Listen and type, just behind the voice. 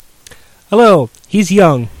Hello, he's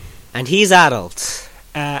young. And he's adult.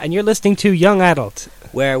 And you're listening to Young Adult.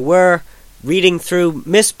 Where we're reading through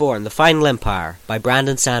Mistborn, The Final Empire by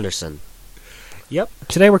Brandon Sanderson. Yep.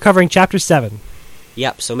 Today we're covering Chapter 7.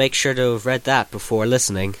 Yep, so make sure to have read that before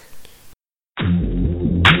listening. I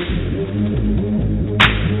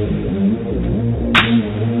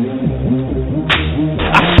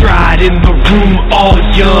stride in the room all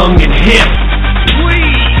young and hip.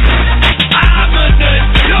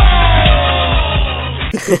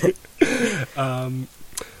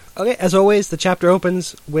 Okay, as always, the chapter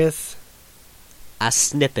opens with a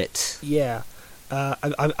snippet. Yeah.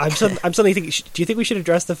 I'm suddenly thinking, do you think we should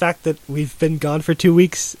address the fact that we've been gone for 2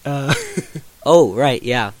 weeks? Oh, right,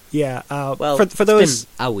 yeah. Yeah. Well, for those, it's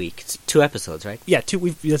been a week. It's 2 episodes, right? Yeah,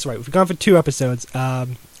 that's right. We've gone for 2 episodes.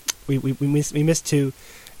 We missed 2.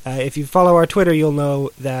 If you follow our Twitter, you'll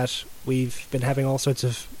know that we've been having all sorts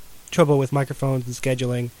of trouble with microphones and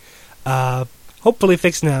scheduling. Hopefully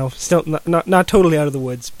fixed now. Still not totally out of the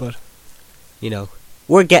woods, but you know,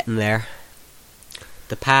 we're getting there.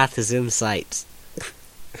 The path is in sight.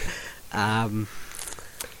 Yeah.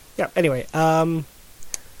 Anyway,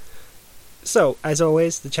 so as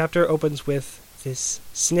always, the chapter opens with this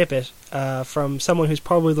snippet from someone who's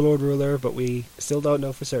probably the Lord Ruler, but we still don't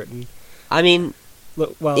know for certain. I mean,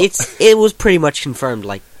 well, it was pretty much confirmed,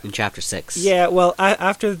 like in chapter 6. Yeah. Well,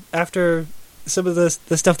 after some of the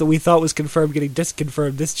stuff that we thought was confirmed getting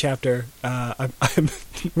disconfirmed this chapter, I'm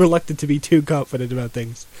reluctant to be too confident about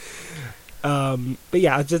things. But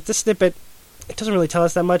yeah, this snippet, it doesn't really tell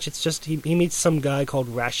us that much. It's just he meets some guy called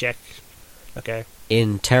Rashek. Okay.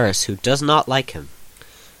 In Terrace, who does not like him.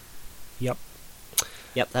 Yep,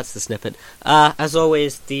 that's the snippet. As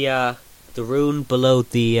always, the rune below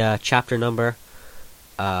the chapter number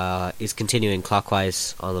is continuing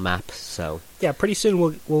clockwise on the map, so... Yeah, pretty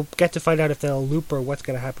soon we'll get to find out if they'll loop or what's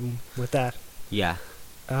going to happen with that. Yeah.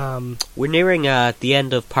 We're nearing the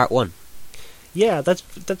end of part 1. Yeah, that's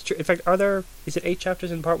true. In fact, is it 8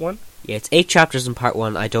 chapters in part 1? Yeah, it's 8 chapters in part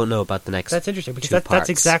 1. I don't know about the next. That's interesting, because that's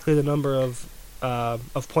exactly the number of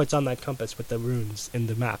points on that compass with the runes in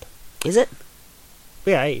the map. Is it?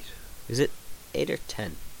 Yeah, 8. Is it 8 or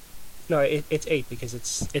 10? No, it's 8, because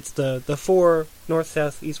it's the 4 north,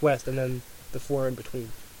 south, east, west, and then the 4 in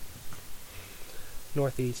between.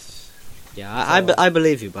 Northeast. Yeah, I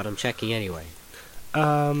believe you, but I'm checking anyway.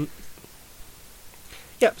 Yeah,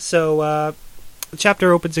 so the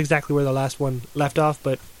chapter opens exactly where the last one left off,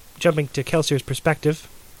 but jumping to Kelsier's perspective,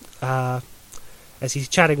 as he's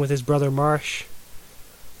chatting with his brother Marsh.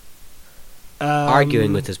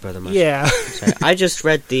 Arguing with his brother Marsh. Yeah. Sorry, I just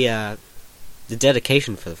read the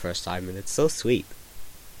dedication for the first time, and it's so sweet.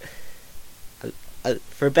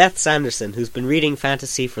 For Beth Sanderson, who's been reading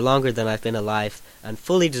fantasy for longer than I've been alive, and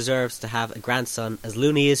fully deserves to have a grandson as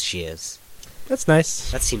loony as she is. That's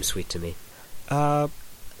nice. That seems sweet to me. And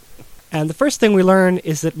the first thing we learn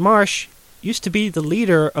is that Marsh used to be the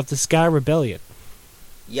leader of the Sky Rebellion.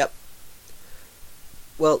 Yep.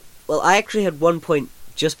 Well, I actually had one point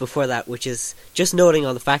just before that, which is just noting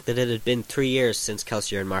on the fact that it had been 3 years since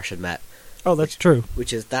Kelsier and Marsh had met. Oh, that's true.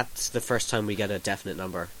 That's the first time we get a definite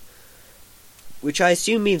number. Which I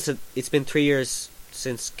assume means that it's been 3 years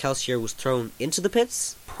since Kelsier was thrown into the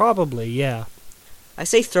pits? Probably, yeah. I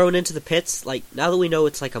say thrown into the pits, like, now that we know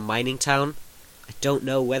it's like a mining town, I don't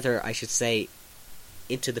know whether I should say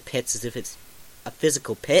into the pits as if it's a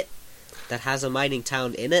physical pit that has a mining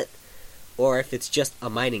town in it, or if it's just a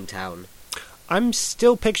mining town. I'm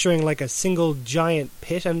still picturing like a single giant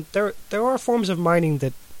pit, and there are forms of mining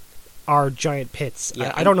that are giant pits.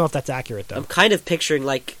 Yeah, I don't know if that's accurate, though. I'm kind of picturing,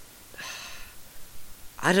 like,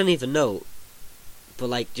 I don't even know, but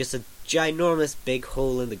like just a ginormous big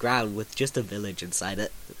hole in the ground with just a village inside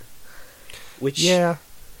it. Which... Yeah.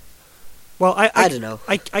 Well, I don't know.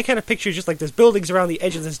 I kind of picture just like there's buildings around the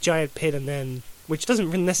edge of this giant pit, and then... Which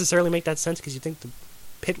doesn't necessarily make that sense, because you think the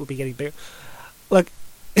pit would be getting bigger. Look,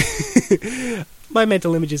 my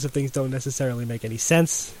mental images of things don't necessarily make any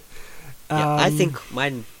sense. Yeah, I think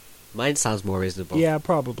mine sounds more reasonable. Yeah,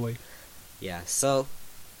 probably. Yeah, so...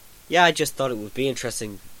 Yeah, I just thought it would be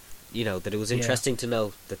interesting, that it was interesting to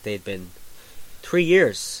know that they'd been 3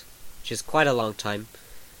 years, which is quite a long time.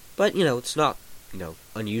 But, it's not,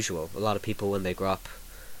 unusual. A lot of people, when they grow up,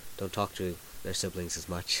 don't talk to their siblings as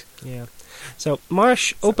much. Yeah. So,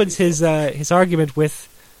 Marsh opens his argument with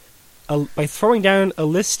by throwing down a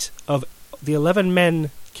list of the 11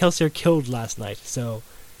 men Kelsier killed last night. So,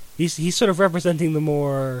 he's sort of representing the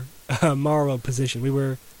more moral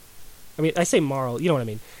position. I say moral, you know what I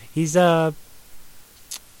mean. He's a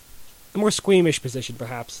more squeamish position,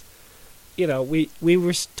 perhaps. we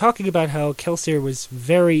were talking about how Kelsier was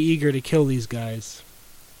very eager to kill these guys.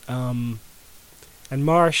 And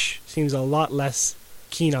Marsh seems a lot less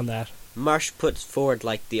keen on that. Marsh puts forward,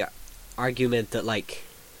 like, the argument that, like,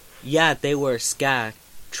 yeah, they were Ska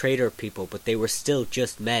trader people, but they were still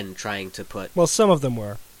just men trying to put Well, some of them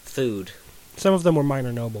were. food. Some of them were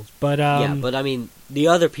minor nobles. But, Yeah, but I mean, the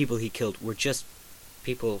other people he killed were just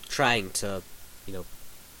people trying to,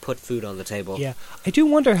 put food on the table. yeah. I do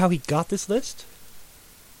wonder how he got this list.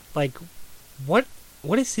 Like, what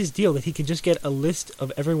is his deal that he can just get a list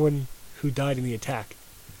of everyone who died in the attack?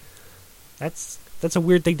 That's a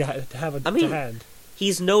weird thing to have I mean, to hand.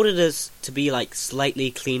 He's noted as to be, like, slightly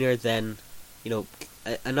cleaner than,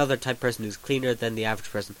 another type of person who's cleaner than the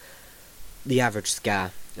average person. The average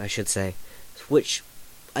Ska, I should say. Which,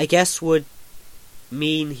 I guess, would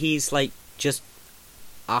mean he's, like, just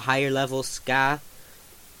a higher level Ska.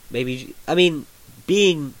 Maybe, I mean,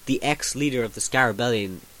 being the ex-leader of the Ska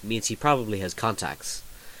Rebellion means he probably has contacts.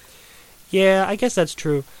 Yeah, I guess that's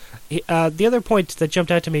true. The other point that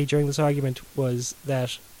jumped out to me during this argument was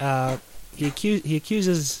that he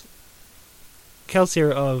accuses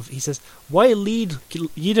Kelsier of, he says, why lead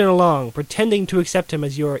Yidin along, pretending to accept him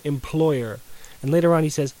as your employer? And later on he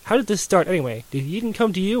says, how did this start anyway? Did Yidin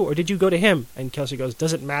come to you, or did you go to him? And Kelsier goes,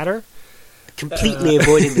 does it matter? Completely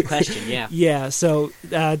avoiding the question, yeah. Yeah, so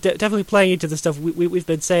definitely playing into the stuff we've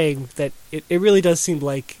been saying, that it really does seem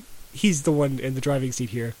like he's the one in the driving seat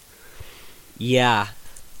here. Yeah.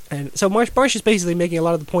 And so Marsh is basically making a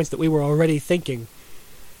lot of the points that we were already thinking.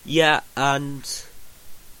 Yeah, and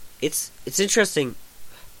it's interesting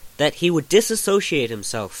that he would disassociate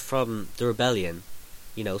himself from the rebellion,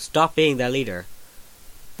 stop being their leader,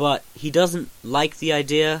 but he doesn't like the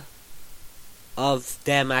idea of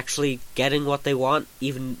them actually getting what they want.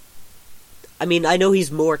 Even, I mean, I know he's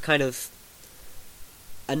more kind of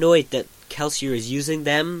annoyed that Kelsier is using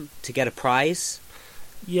them to get a prize.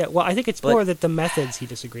 Yeah, well, I think it's more that the methods he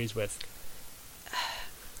disagrees with.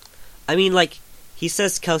 I mean, like, he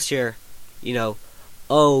says to Kelsier,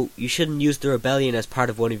 oh, you shouldn't use the rebellion as part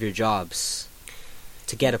of one of your jobs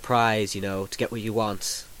to get a prize, to get what you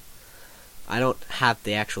want. I don't have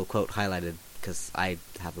the actual quote highlighted because I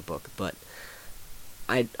have a book, but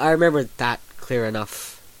I remember that clear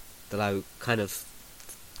enough that I kind of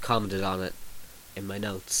commented on it in my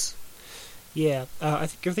notes. Yeah, I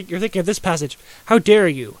think you're thinking of this passage. How dare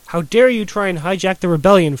you? How dare you try and hijack the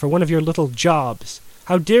rebellion for one of your little jobs?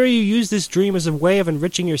 How dare you use this dream as a way of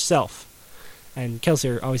enriching yourself? And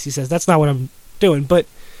Kelsier obviously says, that's not what I'm doing, but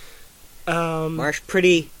Marsh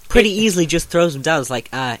pretty easily just throws him down. It's like,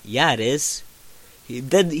 yeah, it is.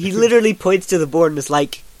 Then he literally points to the board and is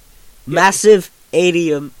like, massive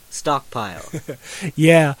adium stockpile.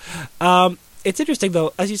 Yeah. It's interesting,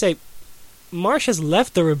 though, as you say, Marsh has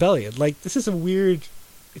left the rebellion. Like, this is a weird...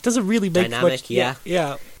 It doesn't really make dynamic, much...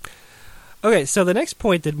 Yeah. Okay, so the next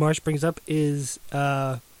point that Marsh brings up is,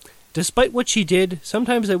 despite what she did,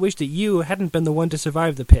 sometimes I wish that you hadn't been the one to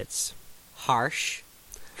survive the pits. Harsh.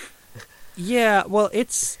 Yeah, well,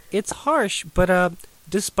 it's harsh, but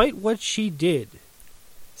despite what she did.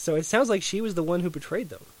 So it sounds like she was the one who betrayed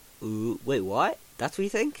them. Ooh, wait, what? That's what you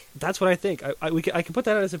think? That's what I think. I can put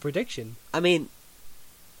that out as a prediction. I mean,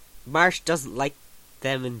 Marsh doesn't like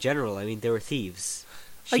them in general. I mean, they were thieves.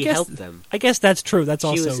 She helped them. I guess that's true. That's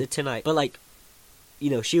also... She was a Tin Eye. But, like,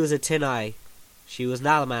 she was a Tin Eye, she was an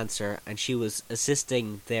Allomancer, and she was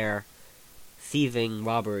assisting their thieving,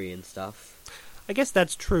 robbery, and stuff. I guess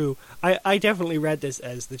that's true. I definitely read this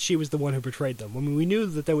as that she was the one who betrayed them. When we knew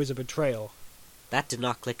that there was a betrayal. That did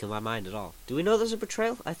not click in my mind at all. Do we know there's a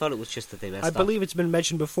betrayal? I thought it was just that they messed up. I believe it's been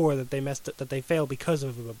mentioned before that they failed because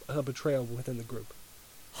of a betrayal within the group.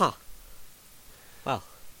 Huh. Well,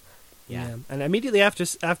 yeah. And immediately after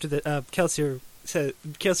the Kelsier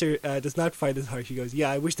does not find this harsh. He goes, "Yeah,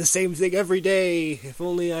 I wish the same thing every day. If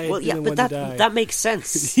only I had been the one to die." That makes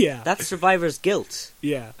sense. Yeah, that's survivor's guilt.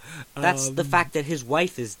 Yeah, that's the fact that his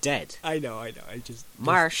wife is dead. I know.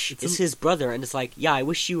 Marsh is his brother, and it's like, yeah, I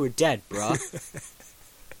wish you were dead, bruh.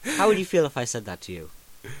 How would you feel if I said that to you?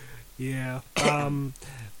 Yeah.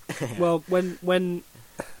 Well, when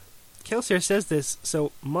Kelsier says this,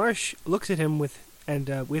 so Marsh looks at him with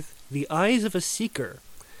the eyes of a seeker.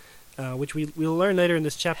 Which we'll learn later in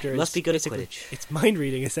this chapter. Must be good at Quidditch. It's mind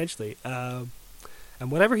reading, essentially. And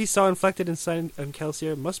whatever he saw inflected inside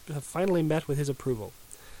Kelsier must have finally met with his approval.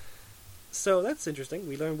 So that's interesting.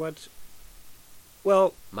 We learn what...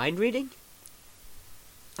 Well... Mind reading?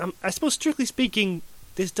 I suppose, strictly speaking,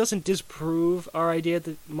 this doesn't disprove our idea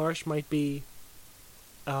that Marsh might be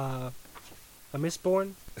a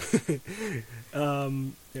Mistborn.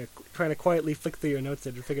 Trying to quietly flick through your notes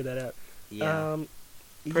there to figure that out. Yeah,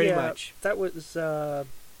 pretty yeah, much. That was.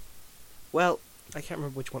 Well, I can't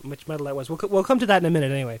remember which medal that was. We'll come to that in a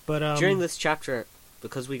minute anyway. But during this chapter,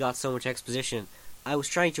 because we got so much exposition, I was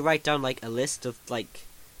trying to write down like a list of like,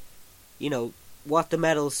 you know, what the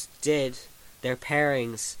medals did, their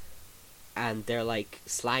pairings, and their like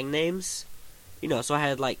slang names. You know, so I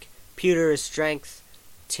had like pewter is strength,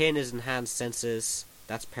 tin is enhanced senses.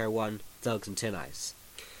 That's pair 1, thugs and tin eyes.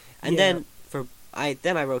 And then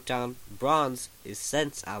I wrote down bronze is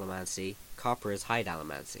sense allomancy, copper is hide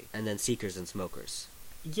allomancy, and then seekers and smokers.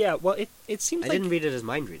 Yeah, well, it seems I like didn't read it as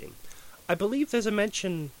mind reading. I believe there's a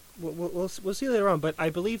mention. We'll see later on, but I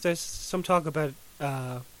believe there's some talk about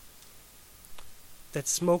that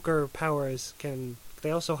smoker powers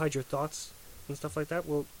they also hide your thoughts and stuff like that.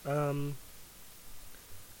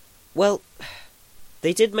 Well,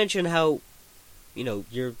 they did mention how, you know,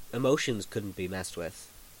 your emotions couldn't be messed with,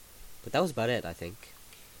 but that was about it, I think.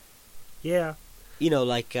 Yeah. You know,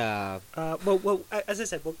 like well, as I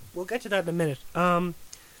said, we'll get to that in a minute.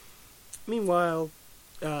 Meanwhile,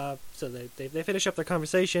 so they finish up their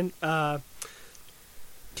conversation.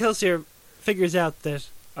 Kelsier figures out that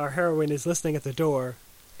our heroine is listening at the door.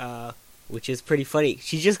 which is pretty funny.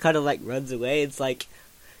 She just kind of like runs away. It's like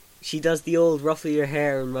she does the old ruffle your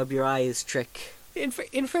hair and rub your eyes trick. In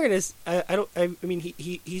fairness, I mean,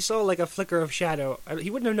 he saw like a flicker of shadow. He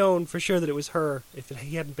wouldn't have known for sure that it was her if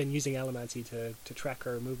he hadn't been using allomancy to track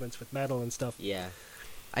her movements with metal and stuff. Yeah,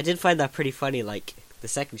 I did find that pretty funny. Like the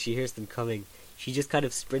second she hears them coming, she just kind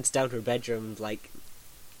of sprints down to her bedroom and like,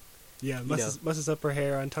 yeah, musses up her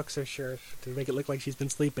hair, untucks her shirt to make it look like she's been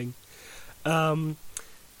sleeping.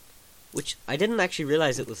 Which I didn't actually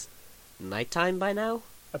realize it was nighttime by now.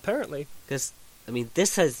 Apparently, because I mean,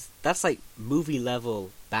 that's like movie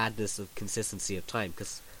level badness of consistency of time.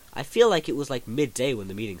 Because I feel like it was like midday when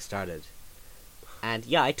the meeting started, and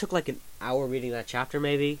yeah, I took like an hour reading that chapter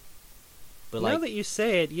maybe. But now that you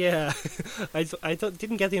say it, yeah, I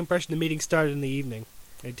didn't get the impression the meeting started in the evening.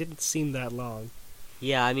 It didn't seem that long.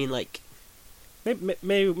 Yeah, I mean, like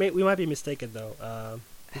maybe we might be mistaken though.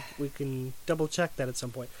 We can double check that at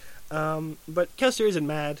some point. But Kelsier isn't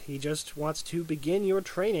mad. He just wants to begin your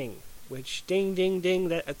training. Which, ding, ding, ding,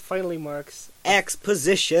 that finally marks...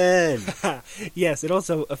 exposition! Yes, it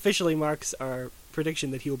also officially marks our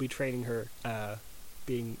prediction that he will be training her,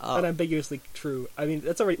 being unambiguously true. I mean,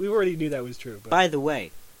 we already knew that was true. But... By the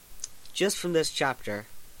way, just from this chapter,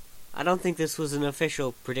 I don't think this was an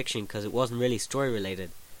official prediction because it wasn't really story-related.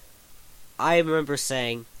 I remember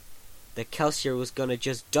saying that Kelsier was going to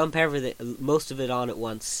just dump everything, most of it on at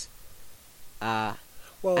once. And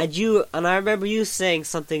I remember you saying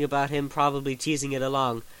something about him probably teasing it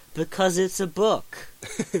along because it's a book.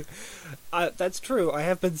 That's true. I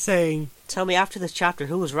have been saying. Tell me, after this chapter,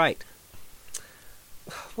 who was right?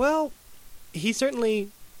 Well, he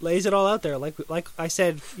certainly lays it all out there. Like I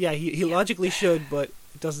said, yeah, he logically should, but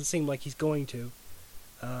it doesn't seem like he's going to.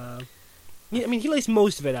 I mean, he lays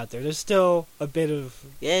most of it out there. There's still a bit of.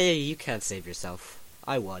 Yeah, you can't save yourself.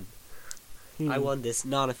 I won. I won this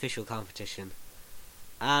non-official competition.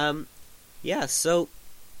 Yeah, so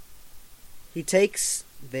he takes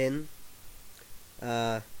Vin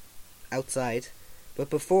outside,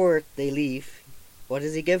 but before they leave, what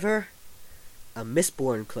does he give her? A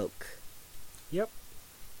Mistborn cloak. Yep.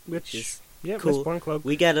 Which is cool. Mistborn cloak.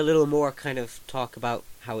 We get a little more kind of talk about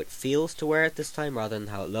how it feels to wear it this time rather than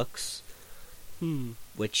how it looks.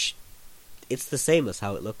 Which, it's the same as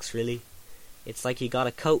how it looks, really. It's like you got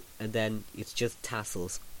a coat and then it's just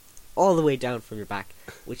tassels all the way down from your back,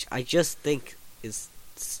 which I just think is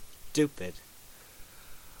stupid.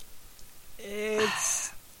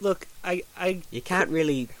 It's look, you can't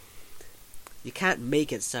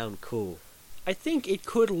make it sound cool. I think it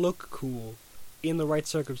could look cool in the right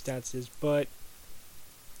circumstances, but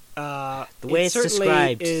the way it's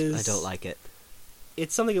described, I don't like it.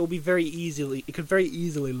 It's something that will be it could very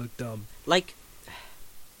easily look dumb. Like,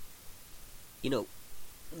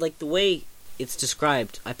 like the way it's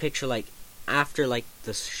described, I picture like after like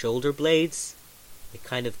the shoulder blades, it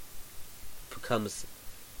kind of becomes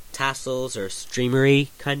tassels or streamery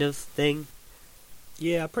kind of thing.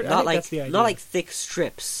 Yeah, I think that's the idea. Not like thick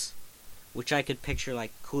strips, which I could picture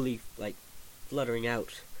like coolly like fluttering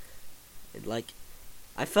out. And like,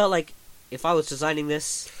 I felt like if I was designing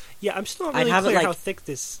this, yeah, I'm still not really clear how thick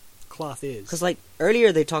this cloth is. Because like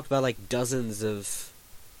earlier they talked about like dozens of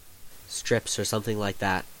strips or something like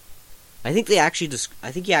that. I think he actually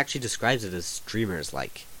describes it as streamers.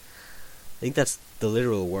 Like, I think that's the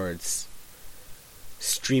literal words.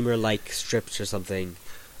 Streamer-like strips or something.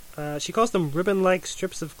 She calls them ribbon-like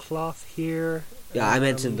strips of cloth here. Yeah, I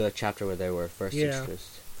meant in the chapter where they were first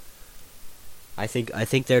introduced. I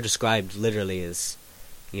think they're described literally as,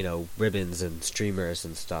 ribbons and streamers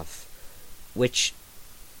and stuff, which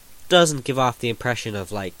doesn't give off the impression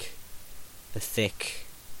of like a thick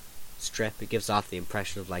strip. It gives off the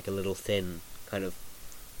impression of like a little thin kind of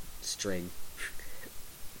string.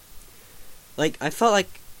 Like, I felt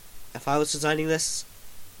like if I was designing this,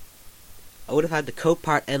 I would have had the coat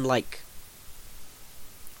part end like,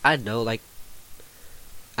 I don't know, like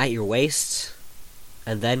at your waist,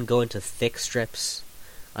 and then go into thick strips.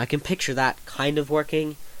 I can picture that kind of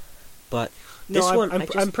working, but this one,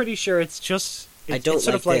 I'm pretty sure it's just. I don't it's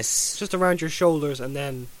sort like of like this. just around your shoulders and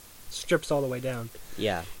then strips all the way down.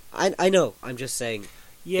 Yeah, I know. I'm just saying.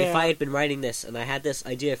 Yeah. If I had been writing this and I had this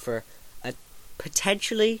idea for a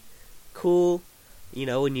potentially cool,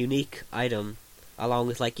 and unique item, along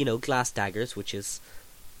with like glass daggers, which is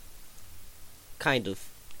kind of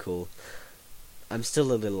cool. I'm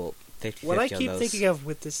still a little 50-50 What I on keep those. thinking of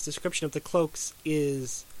with this description of the cloaks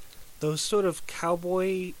is those sort of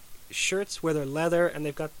cowboy shirts where they're leather and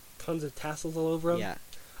they've got tons of tassels all over them. Yeah.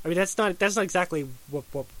 I mean, that's not exactly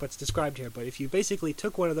what's described here, but if you basically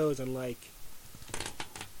took one of those and like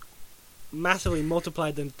massively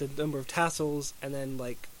multiplied the number of tassels and then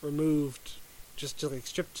like removed, just like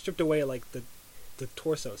stripped away like the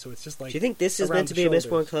torso, so it's just like. Do you think this is around meant to the be a shoulders.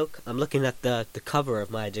 Mistborn cloak? I'm looking at the cover of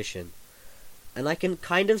my edition, and I can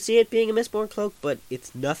kind of see it being a Mistborn cloak, but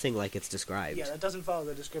it's nothing like it's described. Yeah, that doesn't follow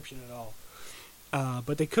the description at all.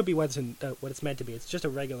 But they could be what it's meant to be. It's just a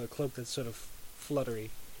regular cloak that's sort of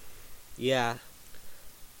fluttery. Yeah.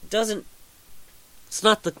 It's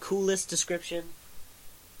not the coolest description,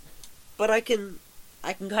 but I can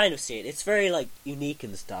kind of see it. It's very like unique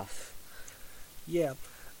and stuff. Yeah.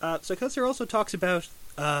 So Kelsey also talks about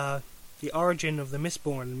the origin of the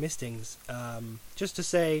Mistborn and Mistings. Just to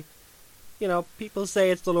say, people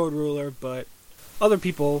say it's the Lord Ruler, but other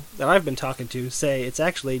people that I've been talking to say it's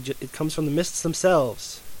actually it comes from the Mists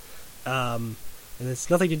themselves, and it's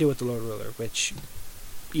nothing to do with the Lord Ruler. Which,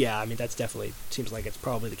 yeah, I mean that's definitely seems like it's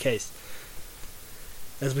probably the case,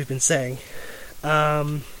 as we've been saying.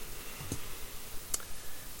 I'm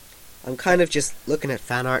kind of just looking at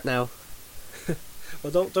fan art now.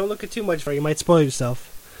 Well, don't look at too much, for you might spoil yourself.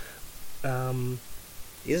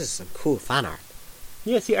 This is some cool fan art.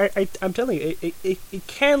 Yeah, see, I'm telling you, it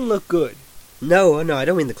can look good. No, I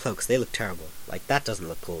don't mean the cloaks. They look terrible. Like, that doesn't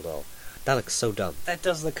look cool at all. That looks so dumb. That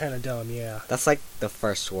does look kind of dumb, yeah. That's like the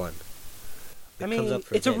first one. I mean,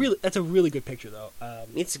 that's a really good picture though.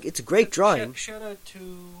 It's a great drawing. Shout out to.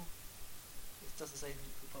 It doesn't say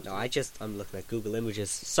who No, I'm looking at Google Images.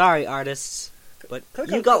 Sorry, artists, but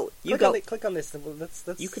Click you go. Click on this. Let's.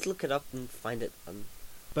 You could look it up and find it.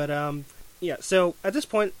 But yeah. So at this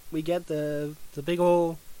point, we get the big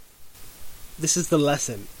ol'. This is the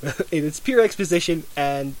lesson. It's pure exposition,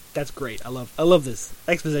 and that's great. I love this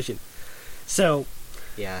exposition. So,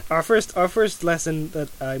 yeah. Our first lesson that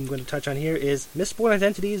I'm going to touch on here is Mistborn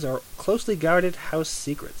identities are closely guarded house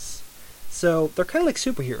secrets. So they're kind of like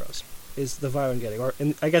superheroes, is the vibe I'm getting, or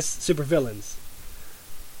I guess supervillains.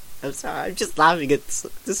 I'm sorry. I'm just laughing at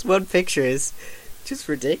this one picture is just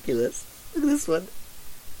ridiculous. Look at this one.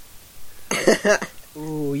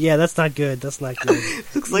 Ooh, yeah, that's not good. That's not good.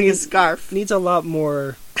 Looks like a scarf. Needs a lot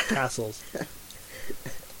more tassels.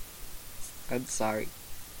 I'm sorry.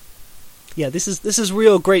 Yeah, this is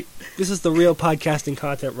real great. This is the real podcasting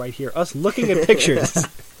content right here. Us looking at pictures.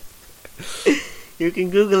 You can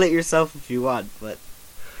Google it yourself if you want, but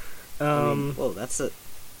whoa,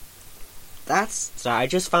 sorry, I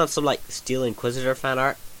just found some like Steel Inquisitor fan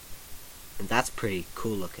art, and that's pretty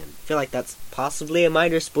cool looking. I feel like that's possibly a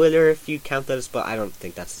minor spoiler if you count that as, but I don't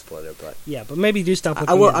think that's a spoiler. But yeah, but maybe do stop looking.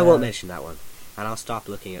 I won't mention that one, and I'll stop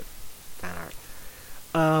looking at fan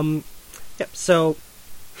art. Yep. So,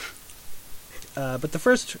 but the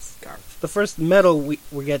first metal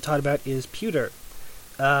we get taught about is pewter,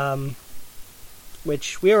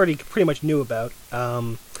 which we already pretty much knew about.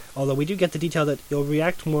 Although we do get the detail that you'll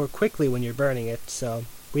react more quickly when you're burning it, so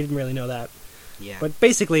we didn't really know that. Yeah. But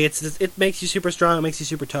basically, it makes you super strong. It makes you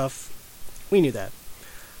super tough. We knew that.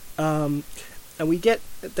 And we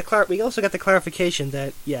also get the clarification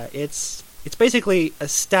that it's basically a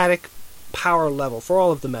static power level for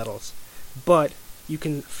all of the metals, but you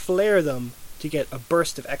can flare them to get a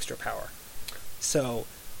burst of extra power. So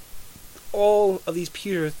all of these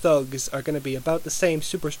pewter thugs are going to be about the same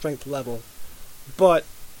super strength level, but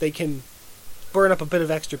they can burn up a bit of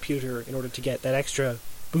extra pewter in order to get that extra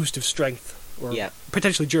boost of strength or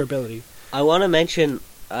potentially durability. I want to mention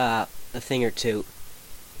a thing or two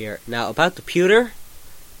here. Now, about the pewter,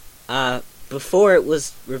 before it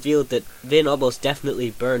was revealed that Vin almost definitely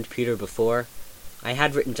burned pewter before, I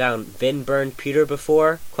had written down Vin burned pewter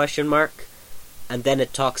before, ? And then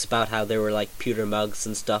it talks about how there were like pewter mugs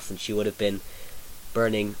and stuff, and she would have been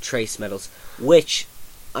burning trace metals, which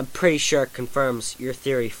I'm pretty sure confirms your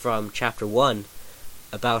theory from chapter 1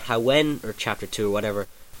 about how or chapter 2 or whatever,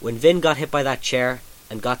 when Vin got hit by that chair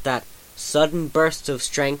and got that sudden burst of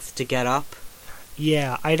strength to get up.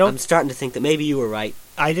 Yeah, I'm starting to think that maybe you were right.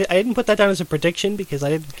 I didn't put that down as a prediction because I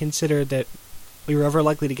didn't consider that we were ever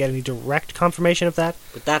likely to get any direct confirmation of that.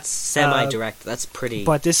 But that's semi-direct. That's pretty...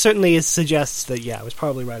 But this certainly suggests that, yeah, I was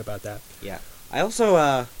probably right about that. Yeah. I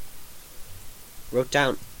also wrote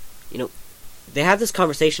down, they had this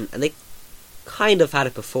conversation, and they kind of had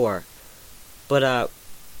it before, but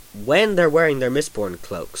when they're wearing their Mistborn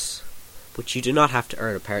cloaks, which you do not have to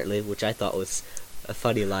earn apparently, which I thought was a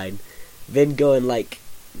funny line, Vin going like,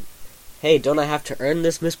 hey, don't I have to earn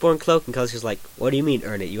this Mistborn cloak? And Kelsey's like, what do you mean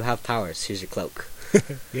earn it? You have powers, here's your cloak.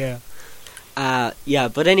 Yeah.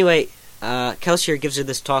 But anyway, Kelsier gives her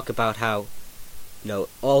this talk about how,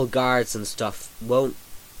 all guards and stuff won't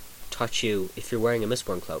touch you if you're wearing a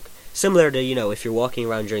Mistborn cloak. Similar to, if you're walking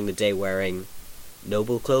around during the day wearing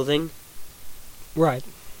noble clothing. Right.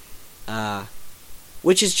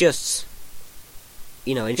 Which is just,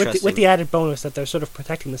 interesting. With the added bonus that they're sort of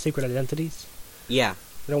protecting the secret identities. Yeah.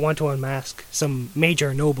 They don't want to unmask some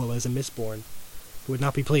major noble as a Mistborn who would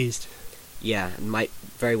not be pleased. Yeah, and might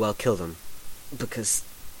very well kill them. Because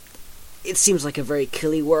it seems like a very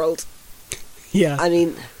killy world. Yeah. I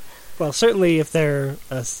mean... Well, certainly if they're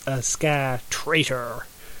a Ska traitor,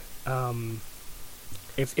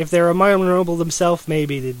 if they're a minor noble themselves,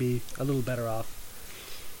 maybe they'd be a little better off.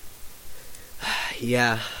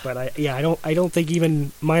 Yeah. But I don't think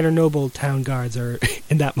even minor noble town guards are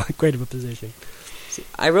in that great of a position. See,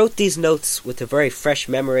 I wrote these notes with a very fresh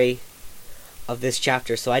memory of this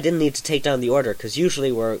chapter, so I didn't need to take down the order, because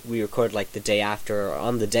usually we record like the day after or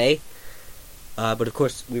on the day. But of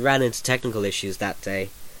course, we ran into technical issues that day.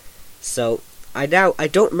 So I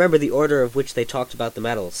don't remember the order of which they talked about the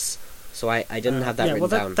medals. So I didn't have that written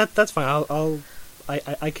down. That's fine.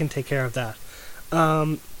 I can take care of that.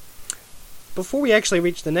 Before we actually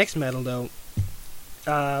reach the next medal, though,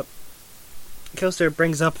 Kelsier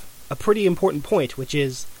brings up a pretty important point, which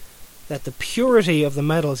is that the purity of the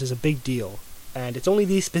metals is a big deal, and it's only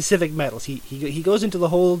these specific metals. He goes into the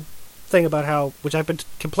whole thing about how, which I've been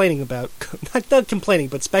complaining about, not complaining,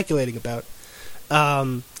 but speculating about.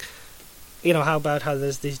 How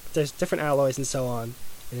there's different alloys and so on.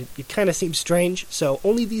 And it kind of seems strange. So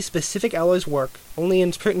only these specific alloys work, only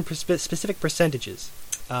in certain specific percentages.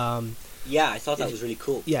 Yeah, I thought that was really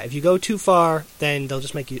cool. Yeah, if you go too far, then they'll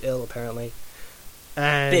just make you ill, apparently.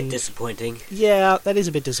 And bit disappointing. Yeah, that is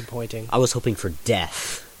a bit disappointing. I was hoping for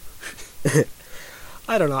death.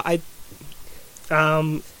 I don't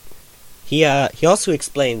know. He also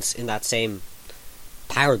explains in that same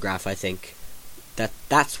paragraph, I think,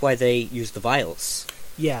 that's why they use the vials.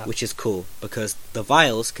 Yeah. Which is cool, because the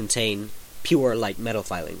vials contain pure light metal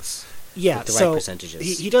filings. Yeah, with the right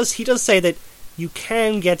percentages. He does say that you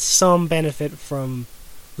can get some benefit from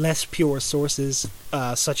less pure sources,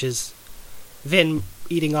 such as Vin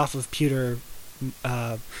eating off of pewter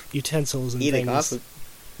utensils and eating things. Off of...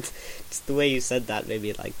 Just the way you said that made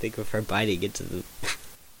me think of her biting into them.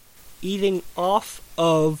 Eating off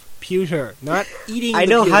of pewter, not eating. I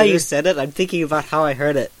know pewter. how you said it. I'm thinking about how I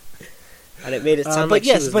heard it, and it made it sound like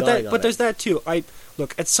she was gnawing on but there's that too.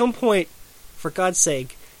 Look, at some point, for God's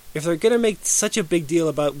sake, if they're gonna make such a big deal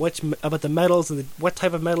about the metals and what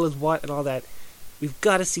type of metal is what and all that, we've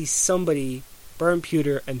got to see somebody burn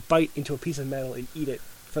pewter and bite into a piece of metal and eat it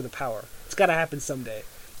for the power. It's got to happen someday.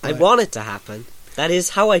 I want it to happen. That is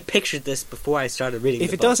how I pictured this before I started reading.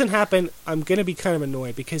 If it doesn't happen, I'm gonna be kind of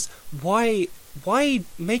annoyed, because why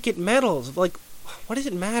make it metals? Like, what does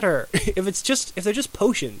it matter if they're just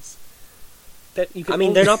potions? That you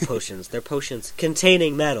can they're not potions. They're potions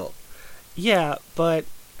containing metal. Yeah, but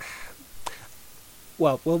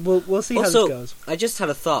we'll see how this goes. I just had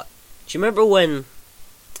a thought. Do you remember when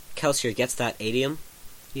Kelsier gets that adium?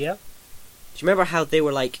 Yeah. Do you remember how they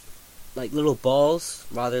were like little balls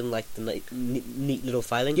rather than like the neat little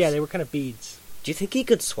filings? Yeah, they were kind of beads. Do you think he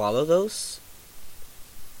could swallow those?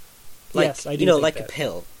 Yes, I do. Like a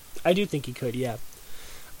pill. I do think he could. Yeah.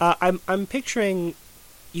 I'm picturing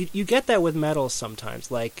you get that with metals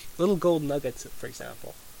sometimes, like little gold nuggets, for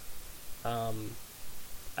example.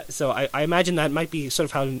 So I imagine that might be sort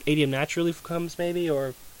of how an adium naturally comes, maybe,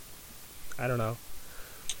 or I don't know.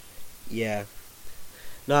 Yeah.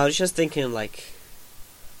 No, I was just thinking, like,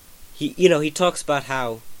 he talks about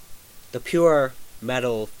how the pure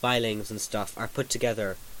metal filings and stuff are put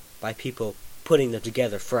together by people putting them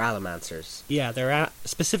together for Allomancers. Yeah, they're a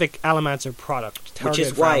specific Allomancer product Which targeted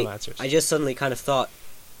is for why Allomancers. I just suddenly kind of thought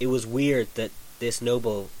it was weird that this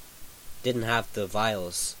noble didn't have the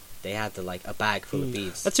vials. They had a bag full of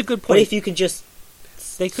beads. That's a good But point. if you could just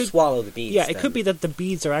They could swallow the beads, Yeah, it then- could be that the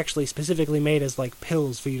beads are actually specifically made as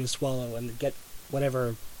pills for you to swallow and get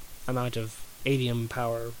whatever amount of adium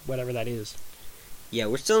power, whatever that is. Yeah,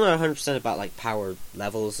 we're still not 100% about power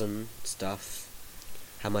levels and stuff.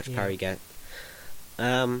 How much Yeah. power you get.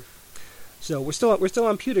 So we're still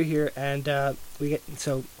on pewter here, and we get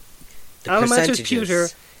the The Allomancer's percentages. pewter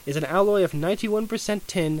is an alloy of 91%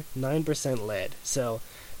 tin, 9% lead. So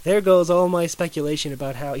there goes all my speculation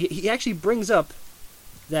about how he actually brings up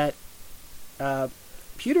that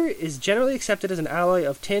pewter is generally accepted as an alloy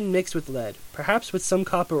of tin mixed with lead, perhaps with some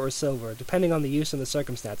copper or silver, depending on the use and the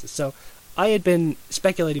circumstances. So I had been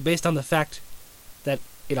speculating based on the fact that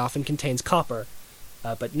it often contains copper,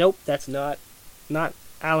 but nope, that's not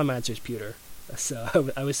Allomancer's pewter.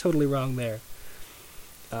 So I was totally wrong there.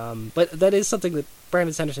 But that is something that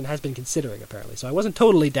Brandon Sanderson has been considering, apparently. So I wasn't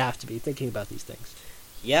totally daft to be thinking about these things.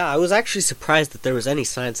 Yeah, I was actually surprised that there was any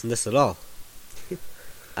science in this at all.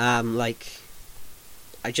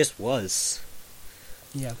 I just was.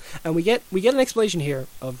 Yeah, and we get an explanation here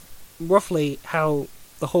of roughly how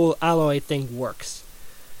the whole alloy thing works.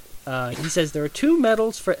 He says there are 2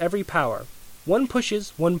 metals for every power. One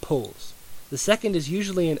pushes, one pulls. The second is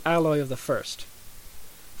usually an alloy of the first.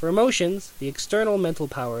 For emotions, the external mental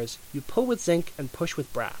powers, you pull with zinc and push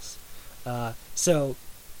with brass. So,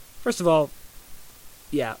 first of all,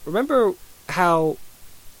 yeah, remember how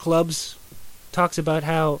Clubs talks about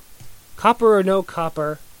how copper or no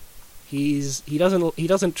copper, he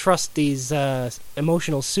doesn't trust these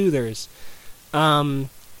emotional soothers.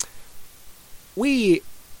 We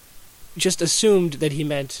just assumed that he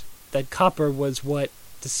meant that copper was what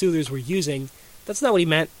the soothers were using. That's not what he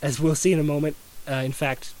meant, as we'll see in a moment. In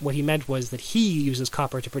fact, what he meant was that he uses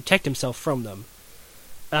copper to protect himself from them.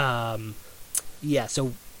 Yeah,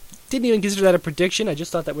 so didn't even consider that a prediction. I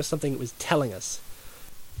just thought that was something it was telling us.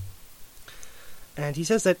 And he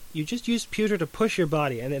says that you just use pewter to push your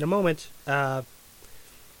body. And in a moment,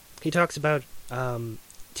 he talks about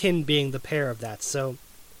tin being the pair of that. So,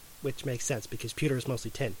 which makes sense because pewter is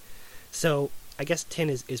mostly tin. So I guess tin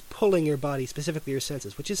is pulling your body, specifically your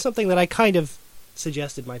senses, which is something that I kind of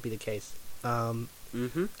suggested might be the case.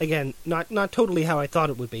 Again, not totally how I thought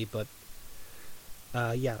it would be, but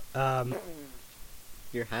yeah.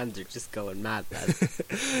 Your hands are just going mad, man.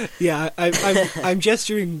 Yeah, I'm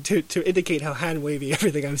gesturing to indicate how hand wavy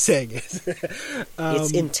everything I'm saying is.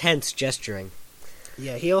 It's intense gesturing.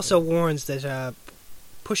 Yeah, he also warns that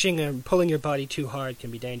pushing and pulling your body too hard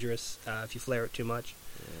can be dangerous if you flare it too much.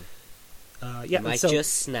 Yeah, You might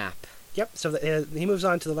just snap. Yep. So he moves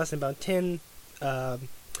on to the lesson about tin,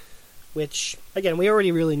 which again we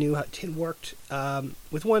already really knew how tin worked,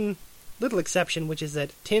 with one little exception, which is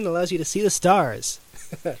that tin allows you to see the stars.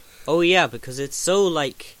 Oh yeah, because it's so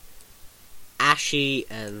ashy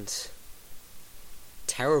and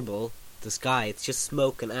terrible. The sky, it's just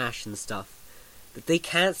smoke and ash and stuff. That they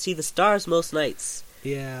can't see the stars most nights.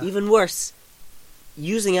 Yeah. Even worse,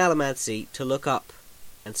 using allomancy to look up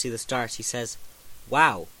and see the stars, he says,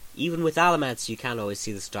 "Wow, even with allomancy you can't always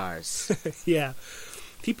see the stars." Yeah.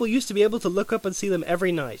 People used to be able to look up and see them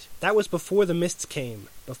every night. That was before the mists came,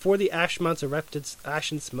 before the ash mounts erupted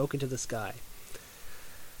ash and smoke into the sky.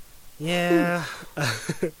 Yeah.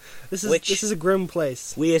 This is a grim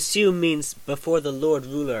place. We assume means before the Lord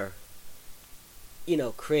Ruler,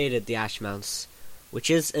 created the ash mounts, which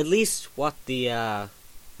is at least what the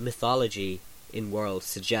mythology in World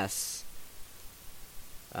suggests.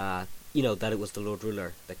 That it was the Lord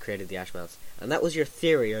Ruler that created the ash mounts. And that was your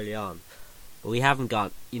theory early on. But we haven't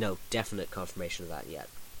got, definite confirmation of that yet.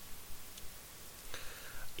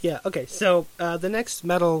 Yeah, okay, so the next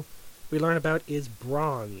metal we learn about is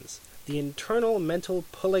bronze, the internal mental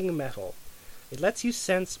pulling metal. It lets you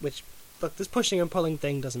sense, look, this pushing and pulling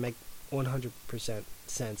thing doesn't make 100%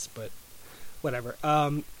 sense, but whatever.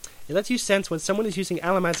 It lets you sense when someone is using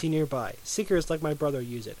allomancy nearby. Seekers like my brother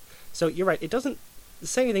use it. So you're right, it doesn't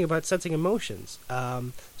say anything about sensing emotions.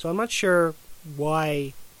 So I'm not sure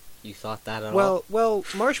why... You thought that at all? Well,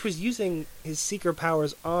 Marsh was using his seeker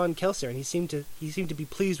powers on Kelsier, and he seemed to be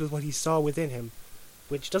pleased with what he saw within him,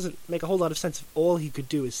 which doesn't make a whole lot of sense if all he could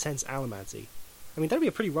do is sense allomancy. I mean, that'd be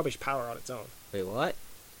a pretty rubbish power on its own. Wait, what?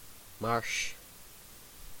 Marsh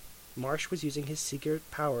was using his seeker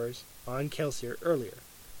powers on Kelsier earlier.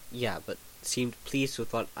 Yeah, but seemed pleased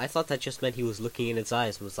with what... I thought that just meant he was looking in its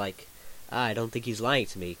eyes and was like, I don't think he's lying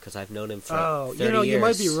to me, because I've known him for 30 you years.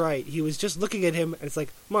 might be right. He was just looking at him, and it's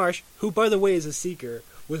like, Marsh, who, by the way, is a seeker,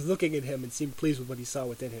 was looking at him and seemed pleased with what he saw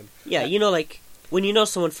within him. Yeah, like, when you know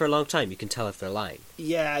someone for a long time, you can tell if they're lying.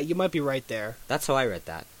 Yeah, you might be right there. That's how I read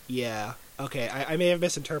that. Yeah. Okay, I may have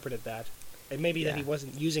misinterpreted that. It may be that he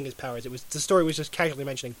wasn't using his powers. The story was just casually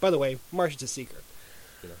mentioning, by the way, Marsh is a seeker.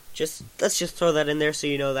 Let's just throw that in there so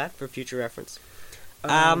you know that for future reference.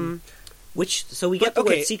 So we get the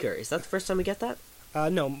word seeker. Is that the first time we get that?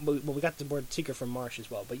 No, we got the word seeker from Marsh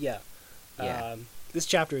as well, but yeah. This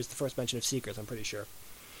chapter is the first mention of seekers, I'm pretty sure.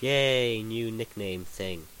 Yay, new nickname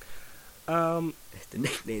thing. The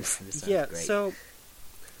nicknames in this are great. So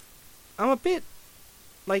I'm a bit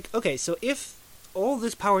like, okay, so if all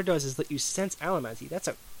this power does is let you sense Allomancy, that's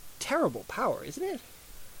a terrible power, isn't it?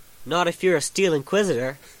 Not if you're a Steel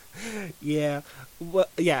Inquisitor. Yeah. Well,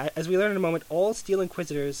 yeah, as we learn in a moment, all Steel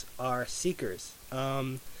Inquisitors are seekers.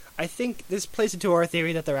 I think this plays into our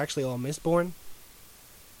theory that they're actually all Mistborn.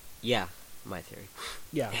 Yeah, my theory.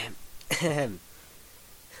 Yeah.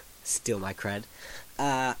 Steal my cred.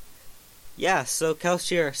 Yeah, so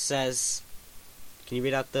Kelsier says... Can you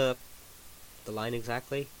read out the line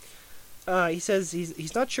exactly? He says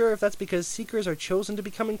he's not sure if that's because Seekers are chosen to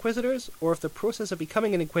become Inquisitors, or if the process of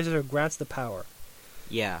becoming an Inquisitor grants the power.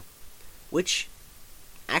 Yeah. Which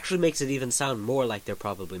actually makes it even sound more like they're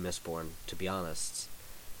probably Mistborn, to be honest.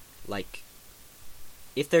 Like,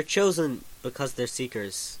 if they're chosen because they're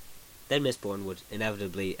Seekers, then Mistborn would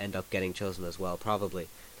inevitably end up getting chosen as well, probably.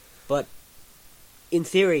 But, in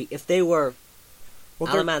theory, if they were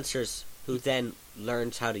Allomancers who then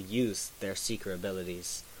learned how to use their Seeker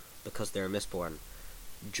abilities because they're Mistborn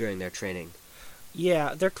during their training.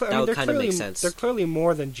 Yeah, they're make sense. They're clearly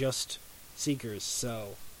more than just Seekers,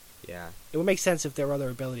 so yeah, it would make sense if their other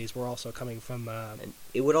abilities were also coming from. And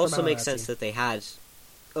it would also make sense that they had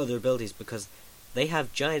other abilities because they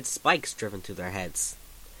have giant spikes driven through their heads,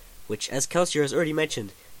 which, as Kelsier has already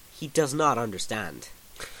mentioned, he does not understand.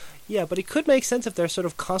 Yeah, but it could make sense if they're sort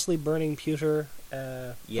of constantly burning pewter,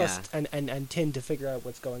 and tin to figure out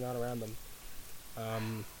what's going on around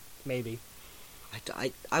them. Maybe.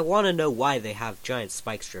 I want to know why they have giant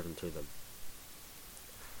spikes driven through them.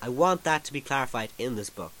 I want that to be clarified in this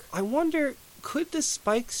book. I wonder, could the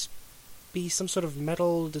spikes be some sort of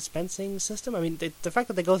metal dispensing system? I mean, the fact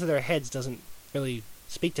that they go through their heads doesn't really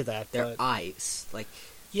speak to that. Their eyes, like...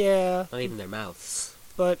 Yeah. Not even their mouths.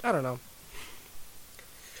 But, I don't know.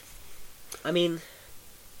 I mean...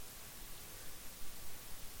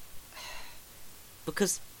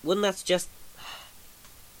 Because, wouldn't that just... I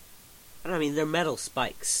don't know, I mean, they're metal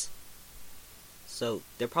spikes. So,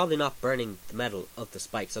 they're probably not burning the metal of the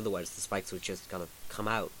spikes, otherwise the spikes would just kind of come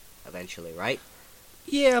out eventually, right?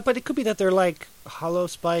 Yeah, but it could be that they're like hollow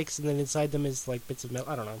spikes and then inside them is like bits of metal.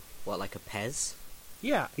 I don't know. What, like a Pez?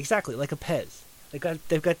 Yeah, exactly, like a Pez.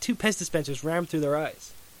 They've got two Pez dispensers rammed through their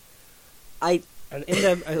eyes. And in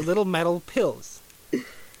them are little metal pills.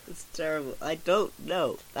 It's terrible. I don't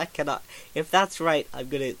know. That cannot... If that's right, I'm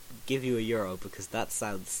gonna give you €1 because that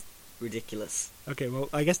sounds ridiculous. Okay, well,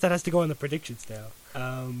 I guess that has to go on the predictions now.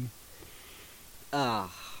 And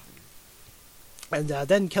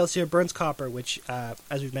then Kelsier burns copper, which,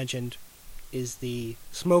 as we've mentioned, is the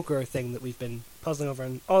smoker thing that we've been puzzling over.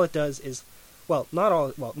 And all it does is,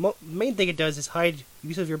 main thing it does is hide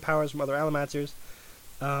use of your powers from other Allomancers.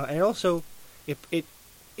 And also,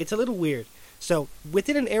 it's a little weird. So,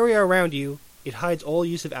 within an area around you, it hides all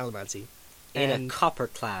use of Allomancy. In a copper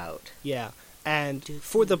cloud. Yeah. And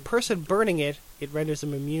for the person burning it, it renders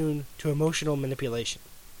them immune to emotional manipulation.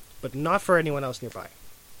 But not for anyone else nearby.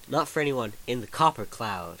 Not for anyone in the copper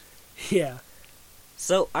cloud. Yeah.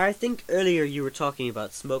 So, I think earlier you were talking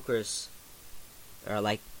about smokers, or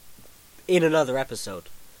like, in another episode,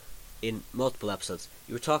 in multiple episodes,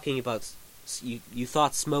 you were talking about, you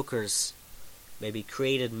thought smokers maybe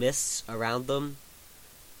created mists around them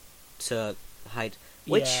to hide,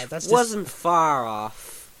 which wasn't far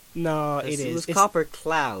off. No, it is. It was copper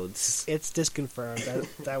clouds. It's disconfirmed.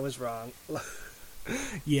 That was wrong.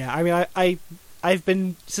 Yeah, I mean, I've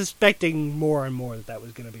been suspecting more and more that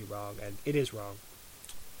was going to be wrong, and it is wrong.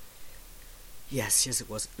 Yes, it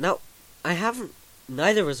was. Now,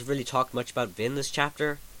 neither of us have really talked much about Vin this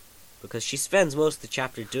chapter, because she spends most of the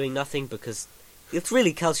chapter doing nothing, because it's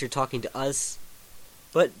really Kelsier talking to us.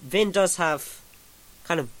 But Vin does have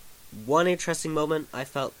kind of one interesting moment, I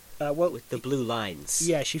felt, with the blue lines.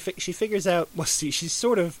 Yeah, she figures out, she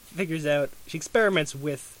sort of figures out, she experiments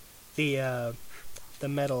with the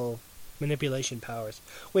metal manipulation powers,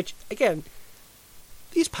 which, again,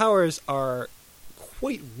 these powers are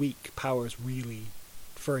quite weak powers, really,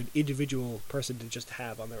 for an individual person to just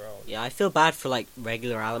have on their own. Yeah, I feel bad for like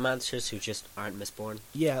regular Alamancers who just aren't Mistborn.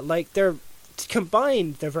 Yeah, like they're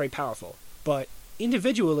combined, they're very powerful, but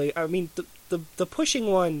individually, I mean, the pushing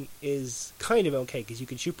one is kind of okay because you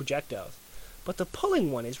can shoot projectiles, but the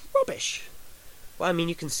pulling one is rubbish. Well, I mean,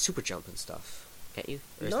 you can super jump and stuff, can't you?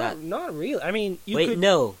 Or is Not really. I mean, you Wait, could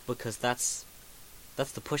no, because that's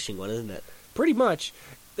the pushing one, isn't it? pretty much.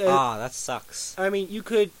 That sucks. I mean, you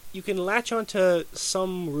can latch onto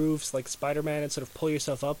some roofs like Spider-Man and sort of pull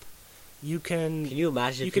yourself up. You can. Can you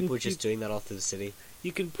imagine you if can- people were just doing that all through the city?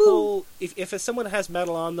 You can pull if someone has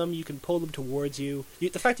metal on them, you can pull them towards you. The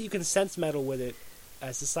fact that you can sense metal with it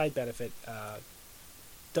as a side benefit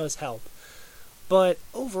does help. But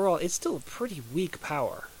overall, it's still a pretty weak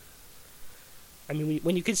power. I mean,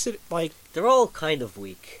 when you consider like They're all kind of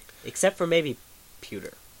weak, except for maybe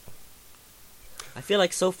Pewter. I feel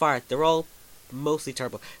like so far they're all mostly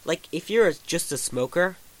terrible. Like if you're just a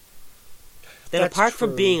smoker, then That's apart from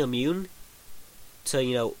true. being immune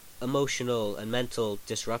to emotional and mental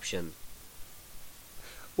disruption,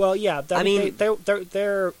 well, yeah, I mean, they're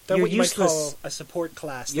you're what you might call useless. a support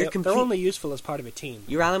class. You're They're only useful as part of a team.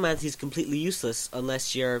 your Alamancy is completely useless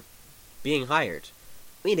unless you're being hired.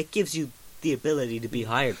 I mean, it gives you the ability to be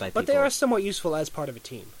hired by people. But they are somewhat useful as part of a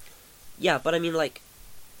team. Yeah, but I mean, like,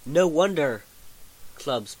 no wonder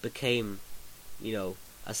clubs became,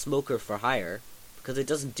 a smoker for hire, because it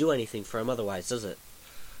doesn't do anything for him otherwise, does it?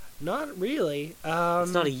 Not really.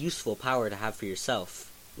 It's not a useful power to have for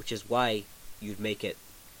yourself, which is why you'd make it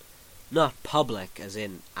not public, as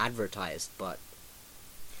in advertised, but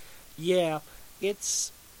Yeah,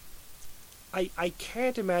 it's. I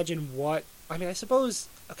can't imagine what. I mean, I suppose.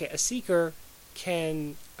 Okay, a Seeker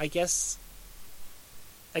can. I guess.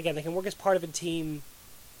 Again, they can work as part of a team,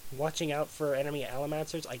 watching out for enemy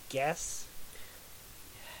Alamancers, I guess.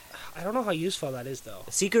 I don't know how useful that is, though.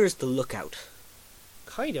 a Seeker is the lookout.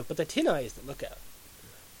 Kind of, but the Tin Eye is the lookout.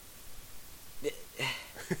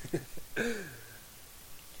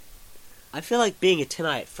 I feel like being a Tin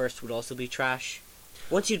Eye at first would also be trash.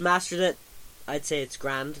 Once you'd mastered it, I'd say it's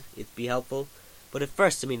grand, it'd be helpful. But at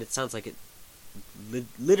first, I mean, it sounds like it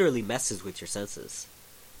literally messes with your senses.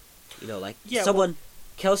 Like Yeah, someone,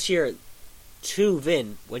 Kelsier to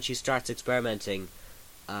Vin, when she starts experimenting,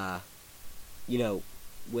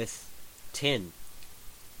 with tin,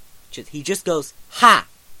 he just goes, "Ha!"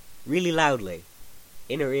 really loudly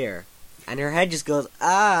in her ear, and her head just goes,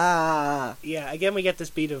 "Ah!" Yeah, again, we get this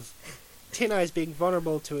beat of Tin Eyes being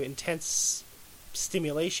vulnerable to intense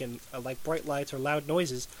stimulation, like bright lights or loud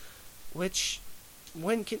noises, which,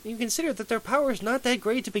 when you consider that their power is not that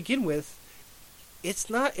great to begin with, it's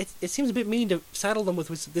not. It seems a bit mean to saddle them with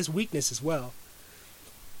this weakness as well.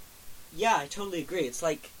 Yeah, I totally agree. It's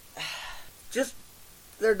like, just,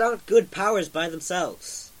 they're not good powers by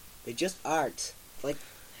themselves. They just aren't. Like,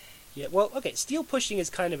 Yeah, well, okay, steel pushing is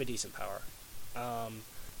kind of a decent power,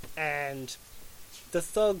 and the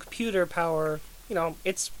Thug Pewter power,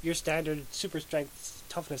 it's your standard super strength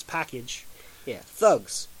toughness package. yeah,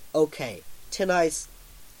 thugs, okay. Tin Eyes,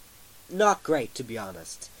 not great, to be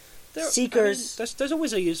honest. Seekers, there's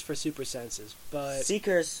always a use for super senses, but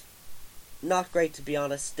Seekers, not great, to be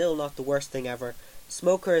honest. Still not the worst thing ever.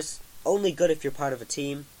 Smokers, only good if you're part of a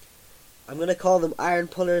team. I'm gonna call them Iron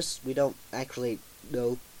Pullers. We don't actually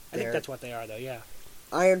know. I think that's what they are, though. Yeah.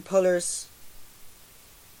 Iron Pullers,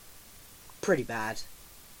 pretty bad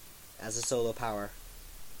as a solo power.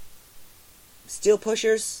 Steel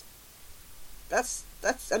Pushers, that's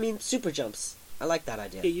I mean, super jumps. I like that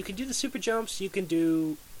idea. Yeah, you can do the super jumps. You can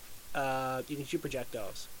do, you can shoot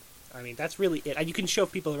projectiles. I mean, that's really it. And you can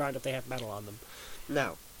shove people around if they have metal on them.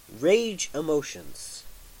 Now, rage emotions.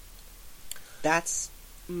 That's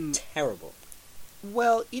terrible.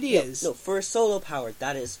 Well, it is. No, for a solo power,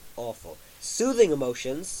 that is awful. Soothing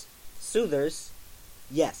emotions, soothers,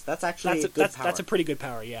 yes, that's actually a good power. That's a pretty good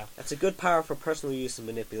power. Yeah. That's a good power for personal use and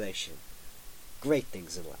manipulation. Great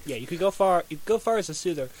things in life. Yeah, you could go far. You could go far as a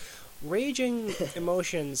soother. Raging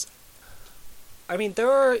emotions. I mean,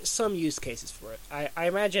 there are some use cases for it. I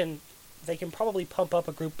imagine they can probably pump up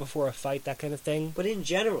a group before a fight, that kind of thing. But in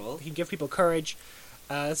general, You can give people courage.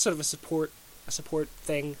 It's sort of a support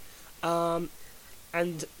thing.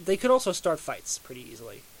 And they could also start fights pretty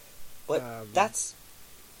easily. but that's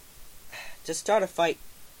to start a fight.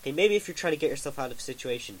 Okay, maybe if you're trying to get yourself out of a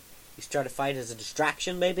situation, you start a fight as a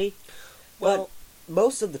distraction, maybe. Well, But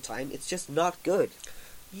most of the time, it's just not good.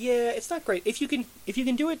 yeah, it's not great. If you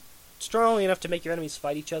can do it strongly enough to make your enemies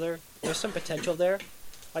fight each other, there's some potential there.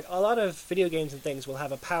 Like a lot of video games and things will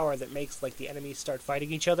have a power that makes like the enemies start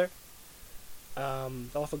fighting each other. They'll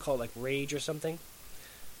often call it like rage or something.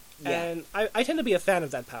 Yeah. And I tend to be a fan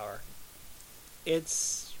of that power.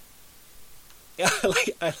 It's...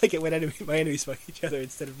 I like it when my enemies fight each other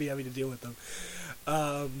instead of me having to deal with them.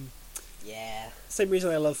 Yeah. Same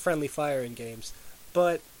reason I love friendly fire in games.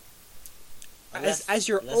 But as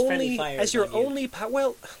your less friendly only fire as is your on you. only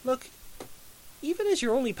well, look, even as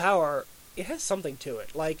your only power, it has something to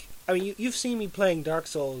it. Like, I mean, you've seen me playing Dark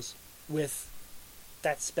Souls with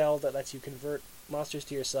that spell that lets you convert monsters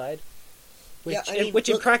to your side, which Yeah, I mean, which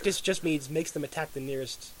in look- practice just means makes them attack the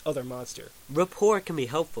nearest other monster. Rapport can be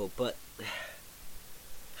helpful, but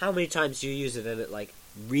how many times do you use it and it like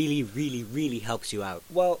really, really, really helps you out?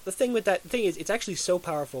 Well, the thing is, it's actually so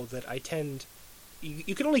powerful that I tend.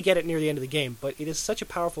 You can only get it near the end of the game, but it is such a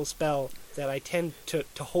powerful spell that I tend to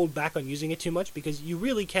hold back on using it too much, because you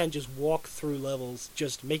really can just walk through levels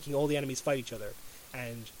just making all the enemies fight each other,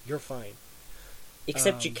 and you're fine.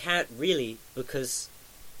 Except you can't really, because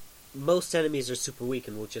most enemies are super weak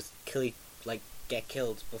and will just get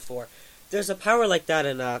killed before. There's a power like that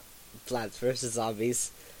in Plants vs.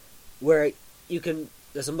 Zombies, where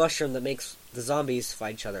there's a mushroom that makes the zombies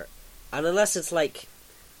fight each other. And unless it's like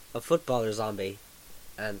a footballer zombie,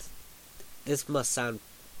 and this must sound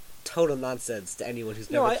total nonsense to anyone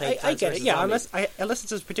who's never played Plants I get vs. it. Yeah, Zombies. unless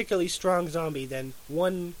it's a particularly strong zombie, then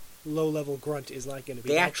one low-level grunt is not going to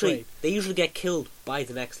be that great. They usually get killed by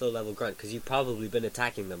the next low-level grunt, because you've probably been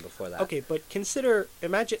attacking them before that. Okay, but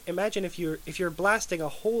imagine if you're blasting a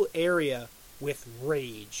whole area with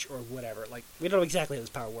rage or whatever. Like, we don't know exactly how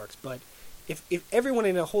this power works, but if everyone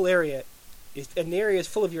in a whole area and the area is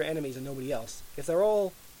full of your enemies and nobody else, if they're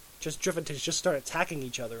all just driven to just start attacking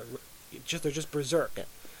each other, they're just berserk. Yeah.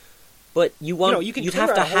 But you'd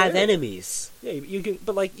have to have enemies. Yeah, you can,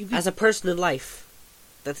 but like you can, As a person in life,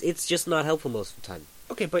 it's just not helpful most of the time.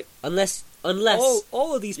 okay, but Unless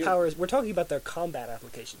all of these you're- powers, we're talking about their combat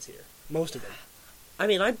applications here. Most of them. I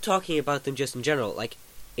mean, I'm talking about them just in general. Like,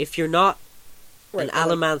 if you're not Right, an but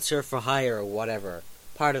like- Alamancer for hire or whatever,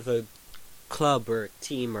 part of a club or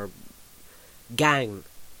team or gang,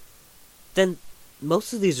 then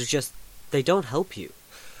most of these are just, they don't help you.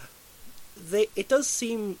 it does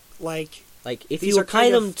seem like Like, if These you are apply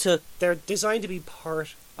kind them of- to... they're designed to be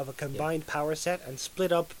part of a combined power set, and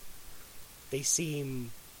split up,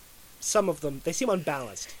 some of them seem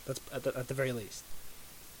unbalanced. That's at the very least.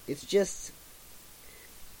 It's just...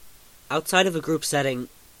 Outside of a group setting,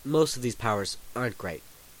 most of these powers aren't great.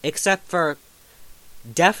 Except for...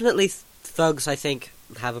 Definitely thugs, I think,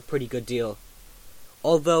 have a pretty good deal.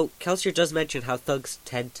 Although, Kelsier does mention how thugs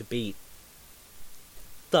tend to be...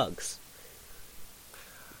 thugs.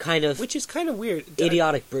 Kind of Which is kind of weird.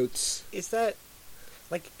 idiotic brutes. Is that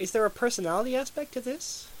is there a personality aspect to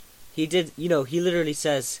this? He literally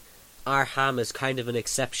says, our Ham is kind of an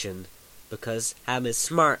exception, because Ham is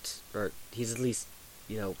smart, or he's at least,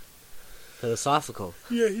 philosophical,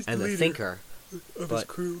 Yeah, he's and a thinker. of but-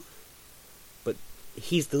 crew. But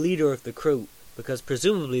he's the leader of the crew, because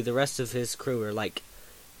presumably the rest of his crew are like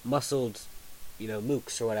muscled,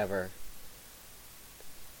 mooks or whatever.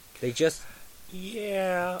 They're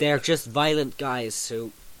just violent guys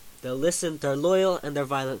who they'll listen, they're loyal, and they're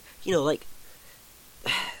violent.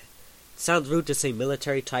 Sounds rude to say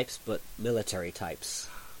military types, but military types.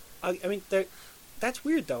 I mean, that's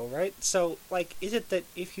weird though, right? So, like, is it that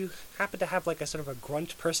if you happen to have like a sort of a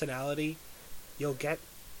grunt personality, you'll tend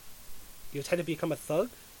to become a thug?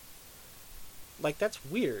 Like, that's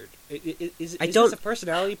weird. Is this a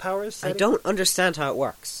personality power setting? I don't understand how it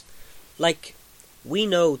works. Like, we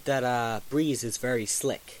know that Breeze is very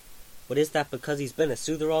slick. But is that because he's been a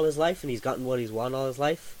soother all his life and he's gotten what he's wanted all his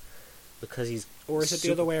life? Because he's... Or is it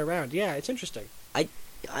the other way around? Yeah, it's interesting.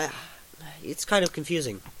 It's kind of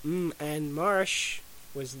confusing. And Marsh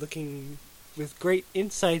was looking with great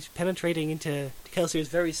insight, penetrating into Kelsier's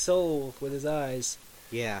very soul with his eyes.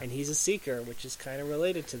 Yeah. And he's a seeker, which is kind of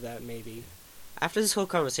related to that, maybe. After this whole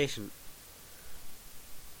conversation,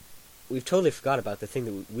 we've totally forgot about the thing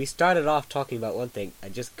that we started off talking about one thing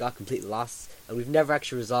and just got completely lost, and we've never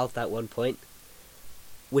actually resolved that one point,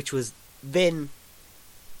 which was Vin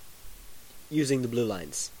using the blue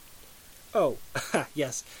lines. Oh,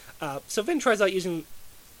 yes. So Vin tries out using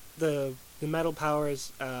the metal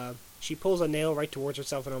powers. She pulls a nail right towards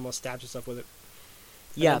herself and almost stabs herself with it.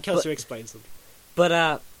 Yeah, and Kelsier explains them.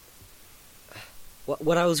 But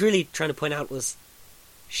what I was really trying to point out was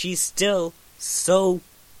she's still so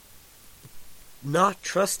not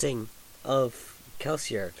trusting of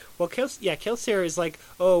Kelsier. Well, Kelsier is like,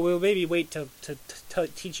 oh, we'll maybe wait to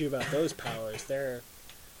teach you about those powers.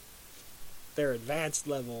 their advanced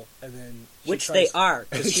level, and then Which they are,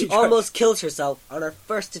 because she almost kills herself on her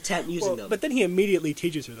first attempt using them. But then he immediately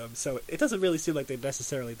teaches her them, so it doesn't really seem like they're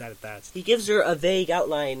necessarily that advanced. He gives her a vague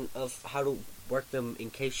outline of how to work them in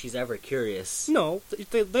case she's ever curious. No,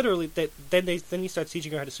 they literally. Then he starts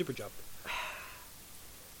teaching her how to super jump.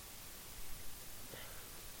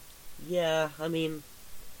 Yeah, I mean...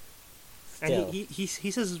 Still. And he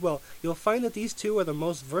says as well, you'll find that these two are the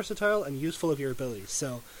most versatile and useful of your abilities.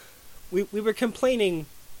 So, we were complaining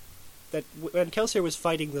that when Kelsier was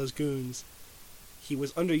fighting those goons, he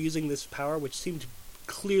was underusing this power, which seemed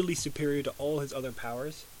clearly superior to all his other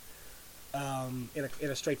powers, in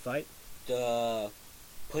a straight fight. The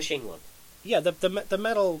pushing one. Yeah, the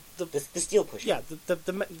metal... The steel push. Yeah,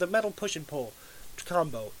 the metal push and pull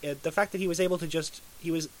combo. The fact that he was able to just... He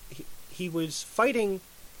was fighting...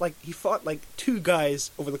 Like, he fought, like, 2 guys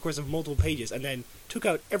over the course of multiple pages, and then took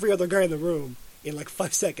out every other guy in the room in, like,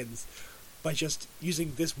 5 seconds by just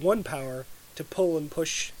using this one power to pull and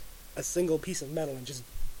push a single piece of metal and just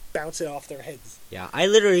bounce it off their heads. Yeah, I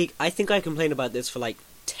think I complained about this for, like,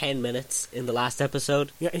 10 minutes in the last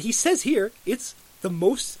episode. Yeah, and he says here, it's the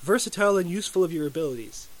most versatile and useful of your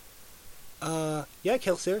abilities. Yeah,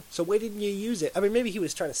 Kelsier, so why didn't you use it? I mean, maybe he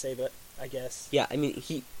was trying to save it, I guess. Yeah, I mean,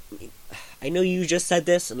 I know you just said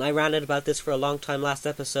this, and I ranted about this for a long time last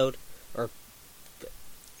episode, or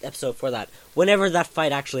episode for that. Whenever that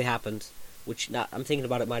fight actually happened, I'm thinking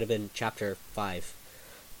about it might have been chapter 5.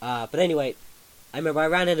 But anyway, I remember I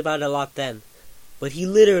ranted about it a lot then. But he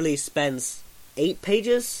literally spends 8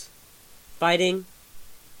 pages fighting,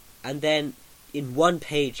 and then in 1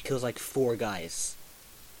 page kills like 4 guys.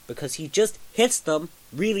 Because he just hits them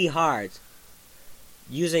really hard,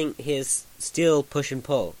 using his steel push and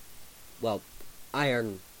pull. Well,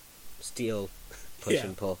 iron, steel, push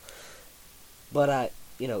and pull. But,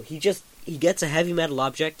 he gets a heavy metal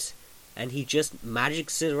object, and he just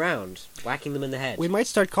magics it around, whacking them in the head. We might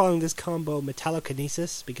start calling this combo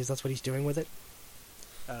metallokinesis, because that's what he's doing with it.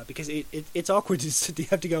 Because it's awkward to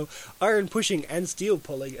have to go iron pushing and steel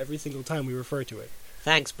pulling every single time we refer to it.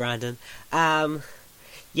 Thanks, Brandon.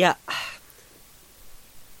 Yeah,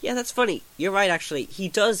 that's funny. You're right, actually. He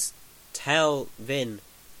does tell Vin,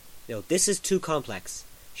 this is too complex.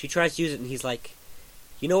 She tries to use it, and he's like,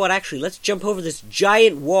 you know what, actually, let's jump over this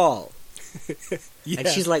giant wall. Yeah. And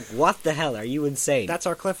she's like, what the hell, are you insane? That's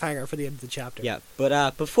our cliffhanger for the end of the chapter. Yeah,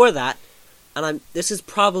 but before that, this is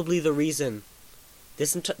probably the reason,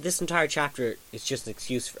 this entire chapter is just an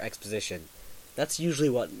excuse for exposition. That's usually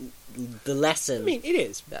what the lesson... I mean, it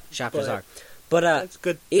is. That chapters are. But that's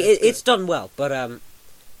good. It's done well, but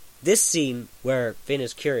this scene where Vin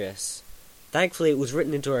is curious, thankfully it was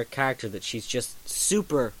written into her character that she's just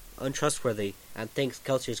super untrustworthy and thinks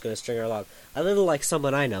Kelsier's going to string her along. A little like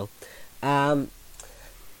someone I know. I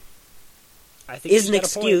think is an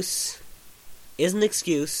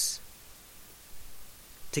excuse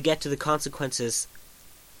to get to the consequences,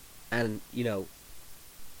 and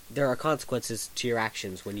there are consequences to your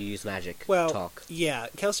actions when you use magic. Talk. Yeah,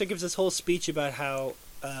 Kelsier gives this whole speech about how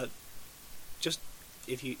just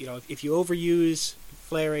if you overuse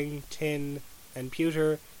flaring, tin, and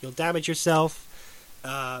pewter, you'll damage yourself.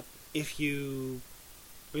 Those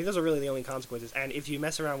are really the only consequences. And if you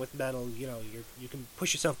mess around with metal, you can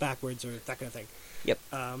push yourself backwards or that kind of thing. Yep.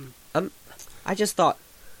 I just thought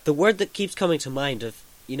the word that keeps coming to mind of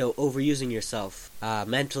overusing yourself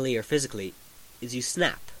mentally or physically is you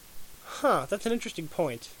snap. Huh, that's an interesting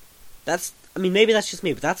point. Maybe that's just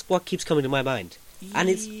me, but that's what keeps coming to my mind. And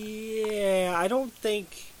Yeah, I don't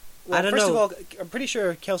think... Well, I don't know. First of all, I'm pretty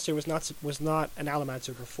sure Kelsier was not an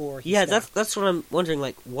Allomancer before he Yeah, snapped. that's what I'm wondering,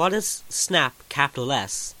 like, what does snap, capital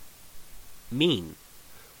S, mean?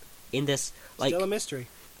 In this, like... Still a mystery.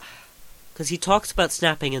 Because he talks about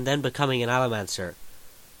snapping and then becoming an Allomancer.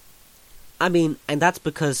 I mean, and that's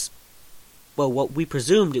because... Well, what we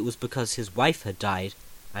presumed it was because his wife had died,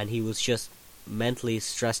 and he was just mentally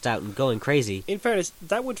stressed out and going crazy. In fairness,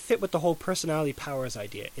 that would fit with the whole personality powers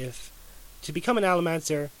idea. If to become an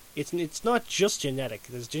Allomancer, it's not just genetic.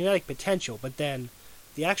 There's genetic potential, but then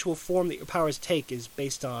the actual form that your powers take is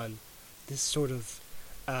based on this sort of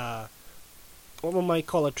what one might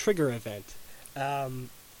call a trigger event.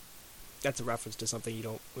 That's a reference to something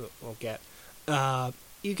you won't get.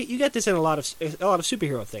 You get this in a lot of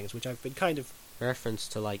superhero things, which I've been kind of reference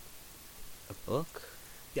to, like, a book.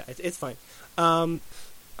 Yeah, it's fine. I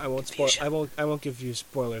won't spoil. I won't give you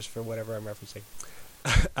spoilers for whatever I'm referencing.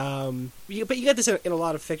 But you get this in a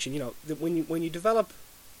lot of fiction. When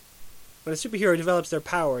a superhero develops their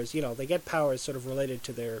powers, they get powers sort of related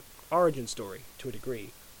to their origin story to a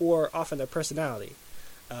degree, or often their personality.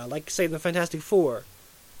 Like say in the Fantastic Four,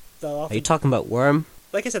 they'll Are often, you talking about Worm?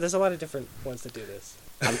 like I said, there's a lot of different ones that do this.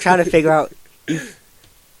 I'm trying to figure out.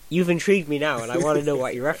 You've intrigued me now, and I want to know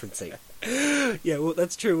what you're referencing. Yeah, well,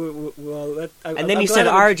 that's true. And then you said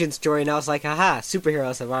origin story, and I was like, "Aha!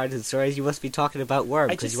 Superheroes have origin stories. You must be talking about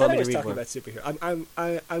Worm I because just you said want I me was to read talking Worm." about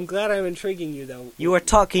superhero. I'm glad I'm intriguing you though. You were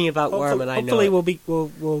talking about Worm, and I know. Hopefully,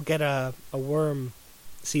 we'll get a Worm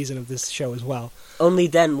season of this show as well. Only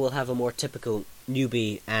then we'll have a more typical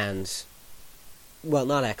newbie and, well,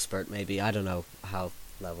 not expert. Maybe I don't know how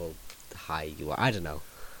level high you are. I don't know.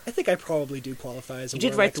 I think I probably do qualify as a You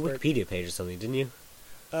did Worm write expert. the Wikipedia page or something, didn't you?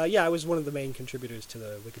 Yeah, I was one of the main contributors to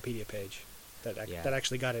the Wikipedia page that Yeah. that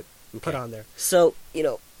actually got it put on there. So,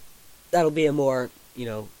 that'll be a more,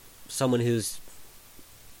 someone who's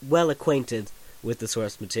well acquainted with the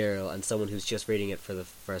source material and someone who's just reading it for the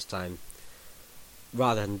first time.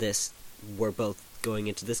 Rather than this, we're both going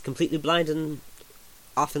into this completely blind and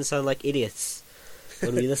often sound like idiots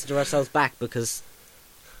when we listen to ourselves back because...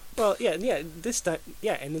 Well, yeah, this time,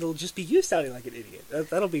 yeah, and it'll just be you sounding like an idiot.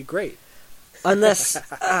 That'll be great. Unless,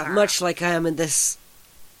 much like I am in this,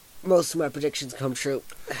 most of my predictions come true.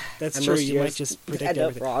 That's And true. most You might years just predict end up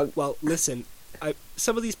everything. wrong. Well, listen,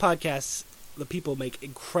 some of these podcasts, the people make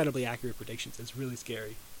incredibly accurate predictions. It's really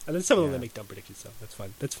scary. And then some of them Yeah. they make dumb predictions. So that's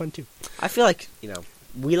fun. That's fun too. I feel like,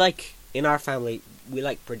 we like, in our family, we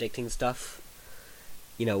like predicting stuff.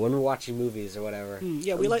 When we're watching movies or whatever.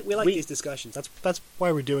 Yeah, we like these discussions. That's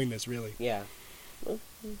why we're doing this, really. Yeah. Well,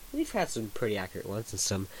 we've had some pretty accurate ones and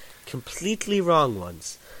some completely wrong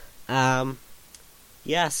ones. He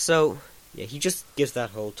just gives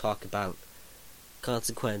that whole talk about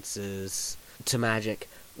consequences to magic,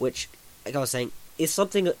 which, like I was saying, is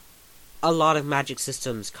something a lot of magic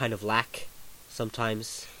systems kind of lack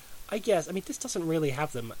sometimes. I guess. I mean, this doesn't really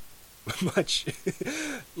have them much.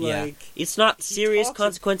 Yeah. It's not serious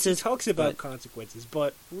consequences. He talks about but- consequences,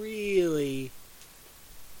 but really,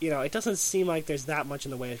 it doesn't seem like there's that much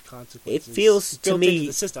in the way of consequences. It feels to built me- into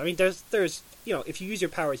the system. I mean, there's if you use your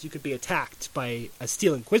powers, you could be attacked by a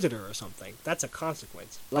Steel Inquisitor or something. That's a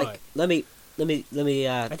consequence. Like, but let me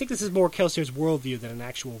I think this is more Kelsier's worldview than an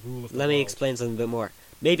actual rule of the let me world. explain something a bit more.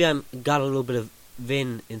 Maybe I'm got a little bit of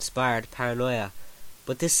Vin-inspired paranoia,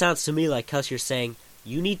 but this sounds to me like Kelsier saying,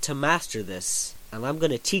 you need to master this, and I'm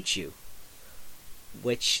going to teach you.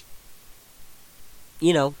 Which,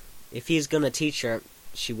 if he's going to teach her,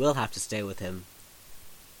 she will have to stay with him.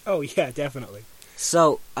 Oh yeah, definitely.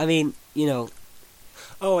 So, I mean,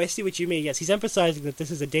 Oh, I see what you mean. Yes, he's emphasizing that this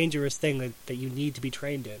is a dangerous thing that you need to be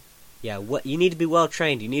trained in. yeah, what you need to be well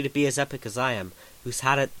trained. You need to be as epic as I am, who's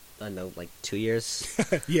had it, I don't know, like 2 years.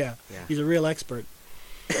 Yeah, Yeah. he's a real expert.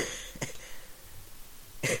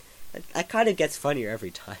 That kind of gets funnier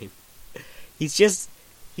every time. He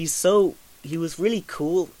was really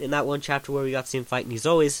cool in that one chapter where we got to see him fight, and he's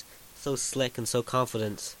always so slick and so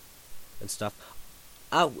confident and stuff.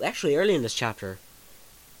 Actually, early in this chapter,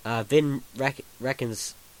 Vin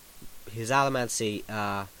reckons his allomancy,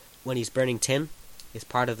 when he's burning tin, is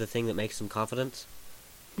part of the thing that makes him confident.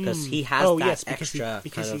 Because he has extra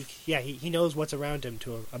he knows what's around him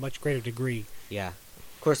to a much greater degree. Yeah.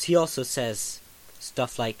 Of course, he also says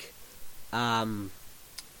stuff like,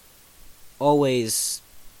 always,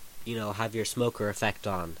 have your smoker effect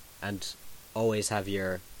on, and always have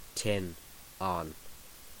your tin on.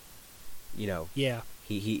 Yeah.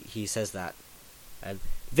 He says that. And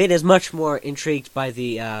Vin is much more intrigued by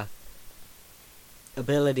the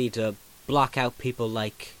ability to block out people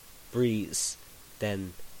like Breeze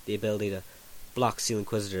than the ability to block Steel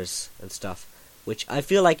Inquisitors and stuff, which I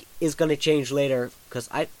feel like is going to change later, because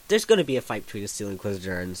there's going to be a fight between a Steel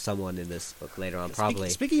Inquisitor and someone in this book later on, probably.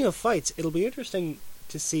 Speaking of fights, it'll be interesting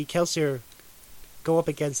to see Kelsier go up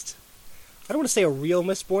against, I don't want to say a real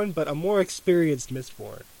Mistborn, but a more experienced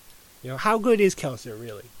Mistborn. How good is Kelsier,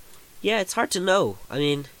 really? Yeah, it's hard to know. I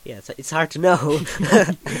mean, yeah, it's hard to know.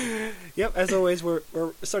 Yep, as always, we're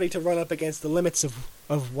starting to run up against the limits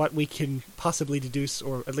of what we can possibly deduce,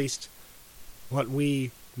 or at least what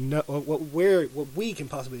we know, what we can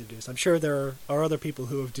possibly deduce. I'm sure there are other people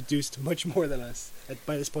who have deduced much more than us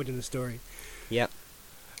by this point in the story. Yep.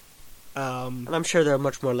 And I'm sure there are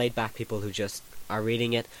much more laid-back people who just are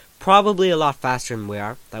reading it, probably a lot faster than we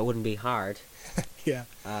are. That wouldn't be hard. Yeah.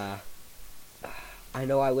 I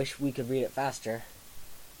know I wish we could read it faster.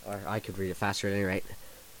 Or I could read it faster at any rate.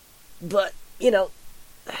 But,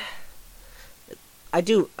 I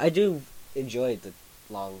do enjoy the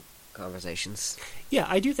long conversations. Yeah,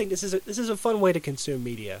 I do think this is a fun way to consume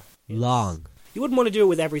media. Long You wouldn't want to do it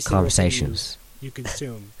with every single conversations. thing you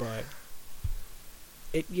consume, but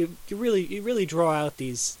you really draw out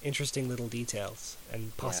these interesting little details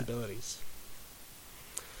and possibilities.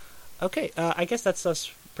 Okay, I guess that's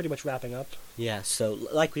us pretty much wrapping up. Yeah, so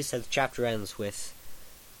like we said, the chapter ends with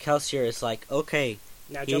Kelsier is like, okay,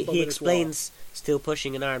 Now he jump over this explains still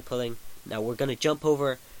pushing and iron pulling. Now we're going to jump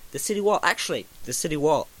over the city wall. Actually, the city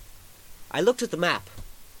wall. I looked at the map,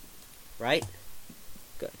 right?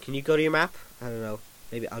 Can you go to your map? I don't know.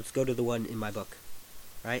 Maybe I'll just go to the one in my book,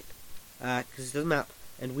 right? Because it's the map.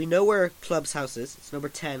 And we know where Club's house is. It's number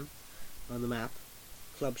 10 on the map.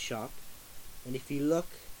 Club shop. And if you look,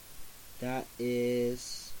 that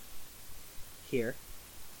is here.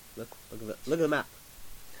 Look at the map.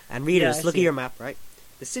 And readers, Yeah, I look see at it. your map, right?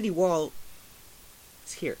 The city wall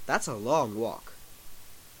is here. That's a long walk.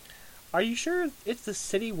 Are you sure it's the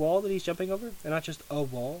city wall that he's jumping over, and not just a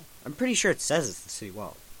wall? I'm pretty sure it says it's the city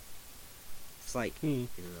wall. It's like, Hmm.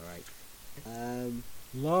 right.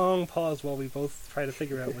 Long pause while we both try to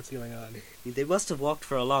figure out what's going on. They must have walked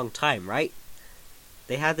for a long time, right?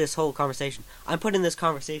 They had this whole conversation. I'm putting this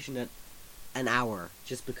conversation at an hour,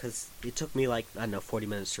 just because it took me like, I don't know, 40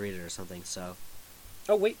 minutes to read it or something, so.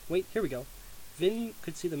 Oh, wait, here we go. Vin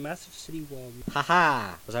could see the massive city wall.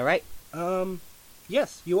 Haha! Was I right?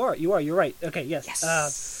 Yes, you're right. Okay, yes.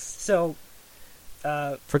 Yes!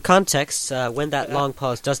 For For context, when that long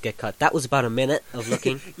pause does get cut, that was about a minute of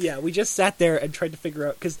looking. yeah, we just sat there and tried to figure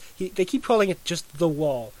out, because they keep calling it just the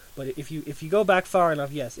wall, but if you go back far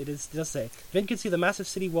enough, yes, it does say, Vin can see the massive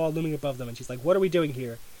city wall looming above them, and she's like, what are we doing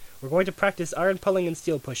here? We're going to practice iron pulling and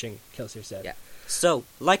steel pushing, Kelsier said. Yeah. So,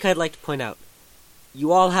 like I'd like to point out,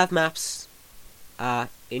 you all have maps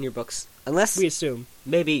in your books, unless We assume.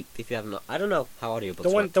 maybe if you haven't. I don't know how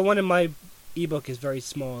audiobooks work. The one in my ebook is very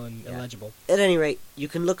small and illegible. At any rate, you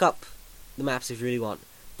can look up the maps if you really want,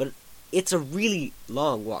 but it's a really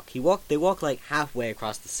long walk. They walk like halfway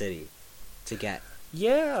across the city to get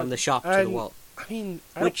Yeah. from the shop to the and, wall. I mean,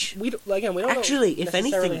 we don't Actually, know if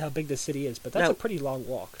necessarily anything, how big the city is, but that's now, a pretty long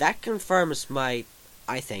walk. that confirms I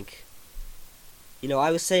think.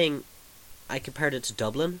 I was saying I compared it to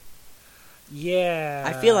Dublin. Yeah.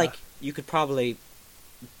 I feel like you could probably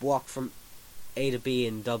walk from A to B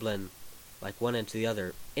in Dublin, like one end to the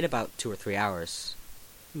other, in about 2 or 3 hours.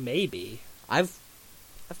 maybe. I've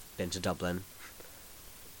been to Dublin.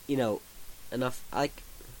 Enough. I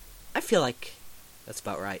feel like that's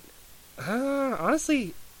about right.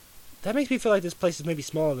 Honestly, that makes me feel like this place is maybe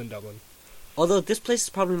smaller than Dublin. Although this place is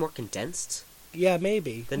probably more condensed Yeah,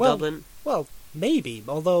 maybe. than well, Dublin. Well, maybe.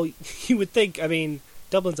 Although you would think, I mean,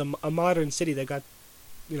 Dublin's a modern city. They've got,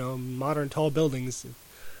 modern tall buildings.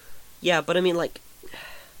 Yeah, but I mean, like,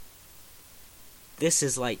 this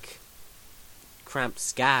is like cramped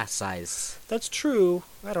ska size. That's true.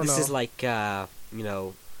 I don't know. This is like, for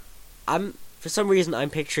some reason I'm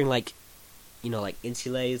picturing like, like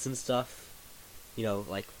insulates and stuff.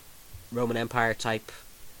 Like Roman Empire type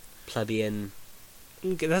plebeian.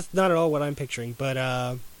 Okay, that's not at all what I'm picturing, but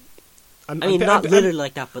not literally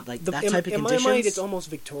like that, but like that type of in conditions. my mind, it's almost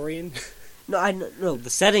Victorian. No, I know the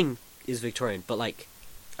setting is Victorian, but like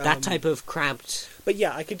that type of cramped. But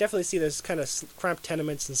yeah, I could definitely see there's kind of cramped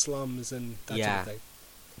tenements and slums and that sort of thing.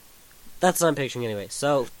 That's what I'm picturing anyway.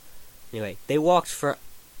 So, anyway, they walked for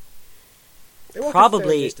They walk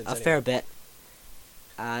probably distance, a anyway. fair bit,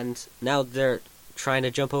 and now they're trying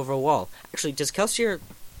to jump over a wall. Actually, does Kelsier?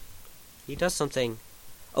 He does something.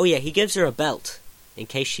 Oh yeah, he gives her a belt in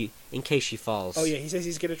case she falls. Oh yeah, he says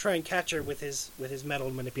he's gonna try and catch her with his metal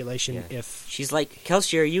manipulation. Yeah. If She's like,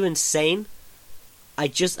 Kelsier, are you insane? I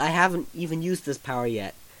haven't even used this power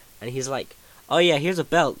yet. And he's like, oh yeah, here's a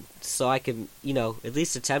belt, so I can, at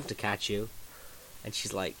least attempt to catch you. And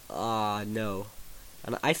she's like, ah, no.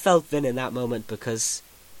 And I felt Vin in that moment because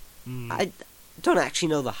I don't actually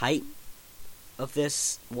know the height of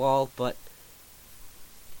this wall, but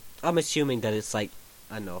I'm assuming that it's like,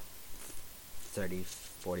 I don't know, 30,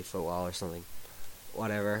 40 foot wall or something.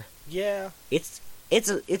 Whatever. yeah, It's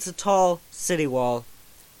a tall city wall,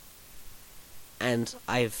 and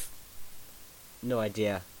I've no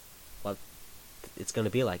idea what it's going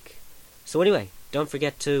to be like. So anyway, don't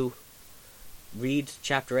forget to read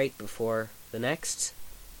chapter 8 before the next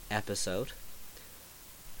episode.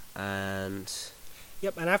 And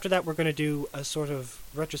yep. And after that, we're gonna do a sort of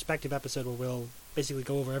retrospective episode where we'll basically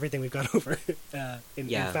go over everything we've gone over in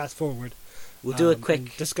fast forward. we'll do a and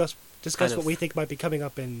quick discuss kind what of- we think might be coming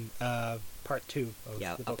up in part 2 of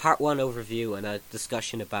the a book. part 1 overview and a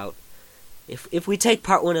discussion about if we take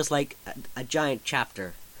part 1 as like a giant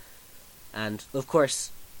chapter, and of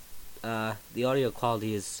course the audio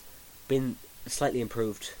quality has been slightly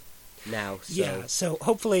improved now, so Yeah, so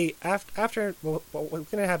hopefully after what we're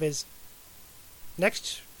going to have is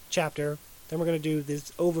next chapter, then we're going to do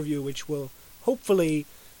this overview, which will hopefully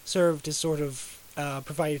serve to sort of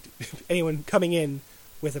provide anyone coming in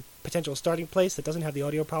with a potential starting place that doesn't have the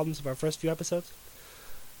audio problems of our first few episodes.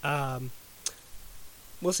 We'll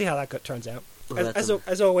see how that turns out.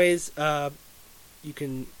 As always, you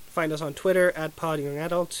can find us on Twitter at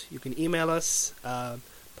PodYoungAdult. You can email us,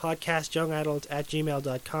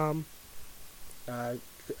 podcastyoungadult@gmail.com.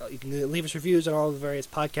 You can leave us reviews on all the various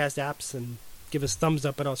podcast apps and give us thumbs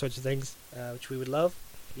up and all sorts of things, which we would love.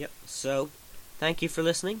 Yep. So, thank you for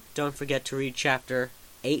listening. Don't forget to read Chapter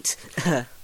 8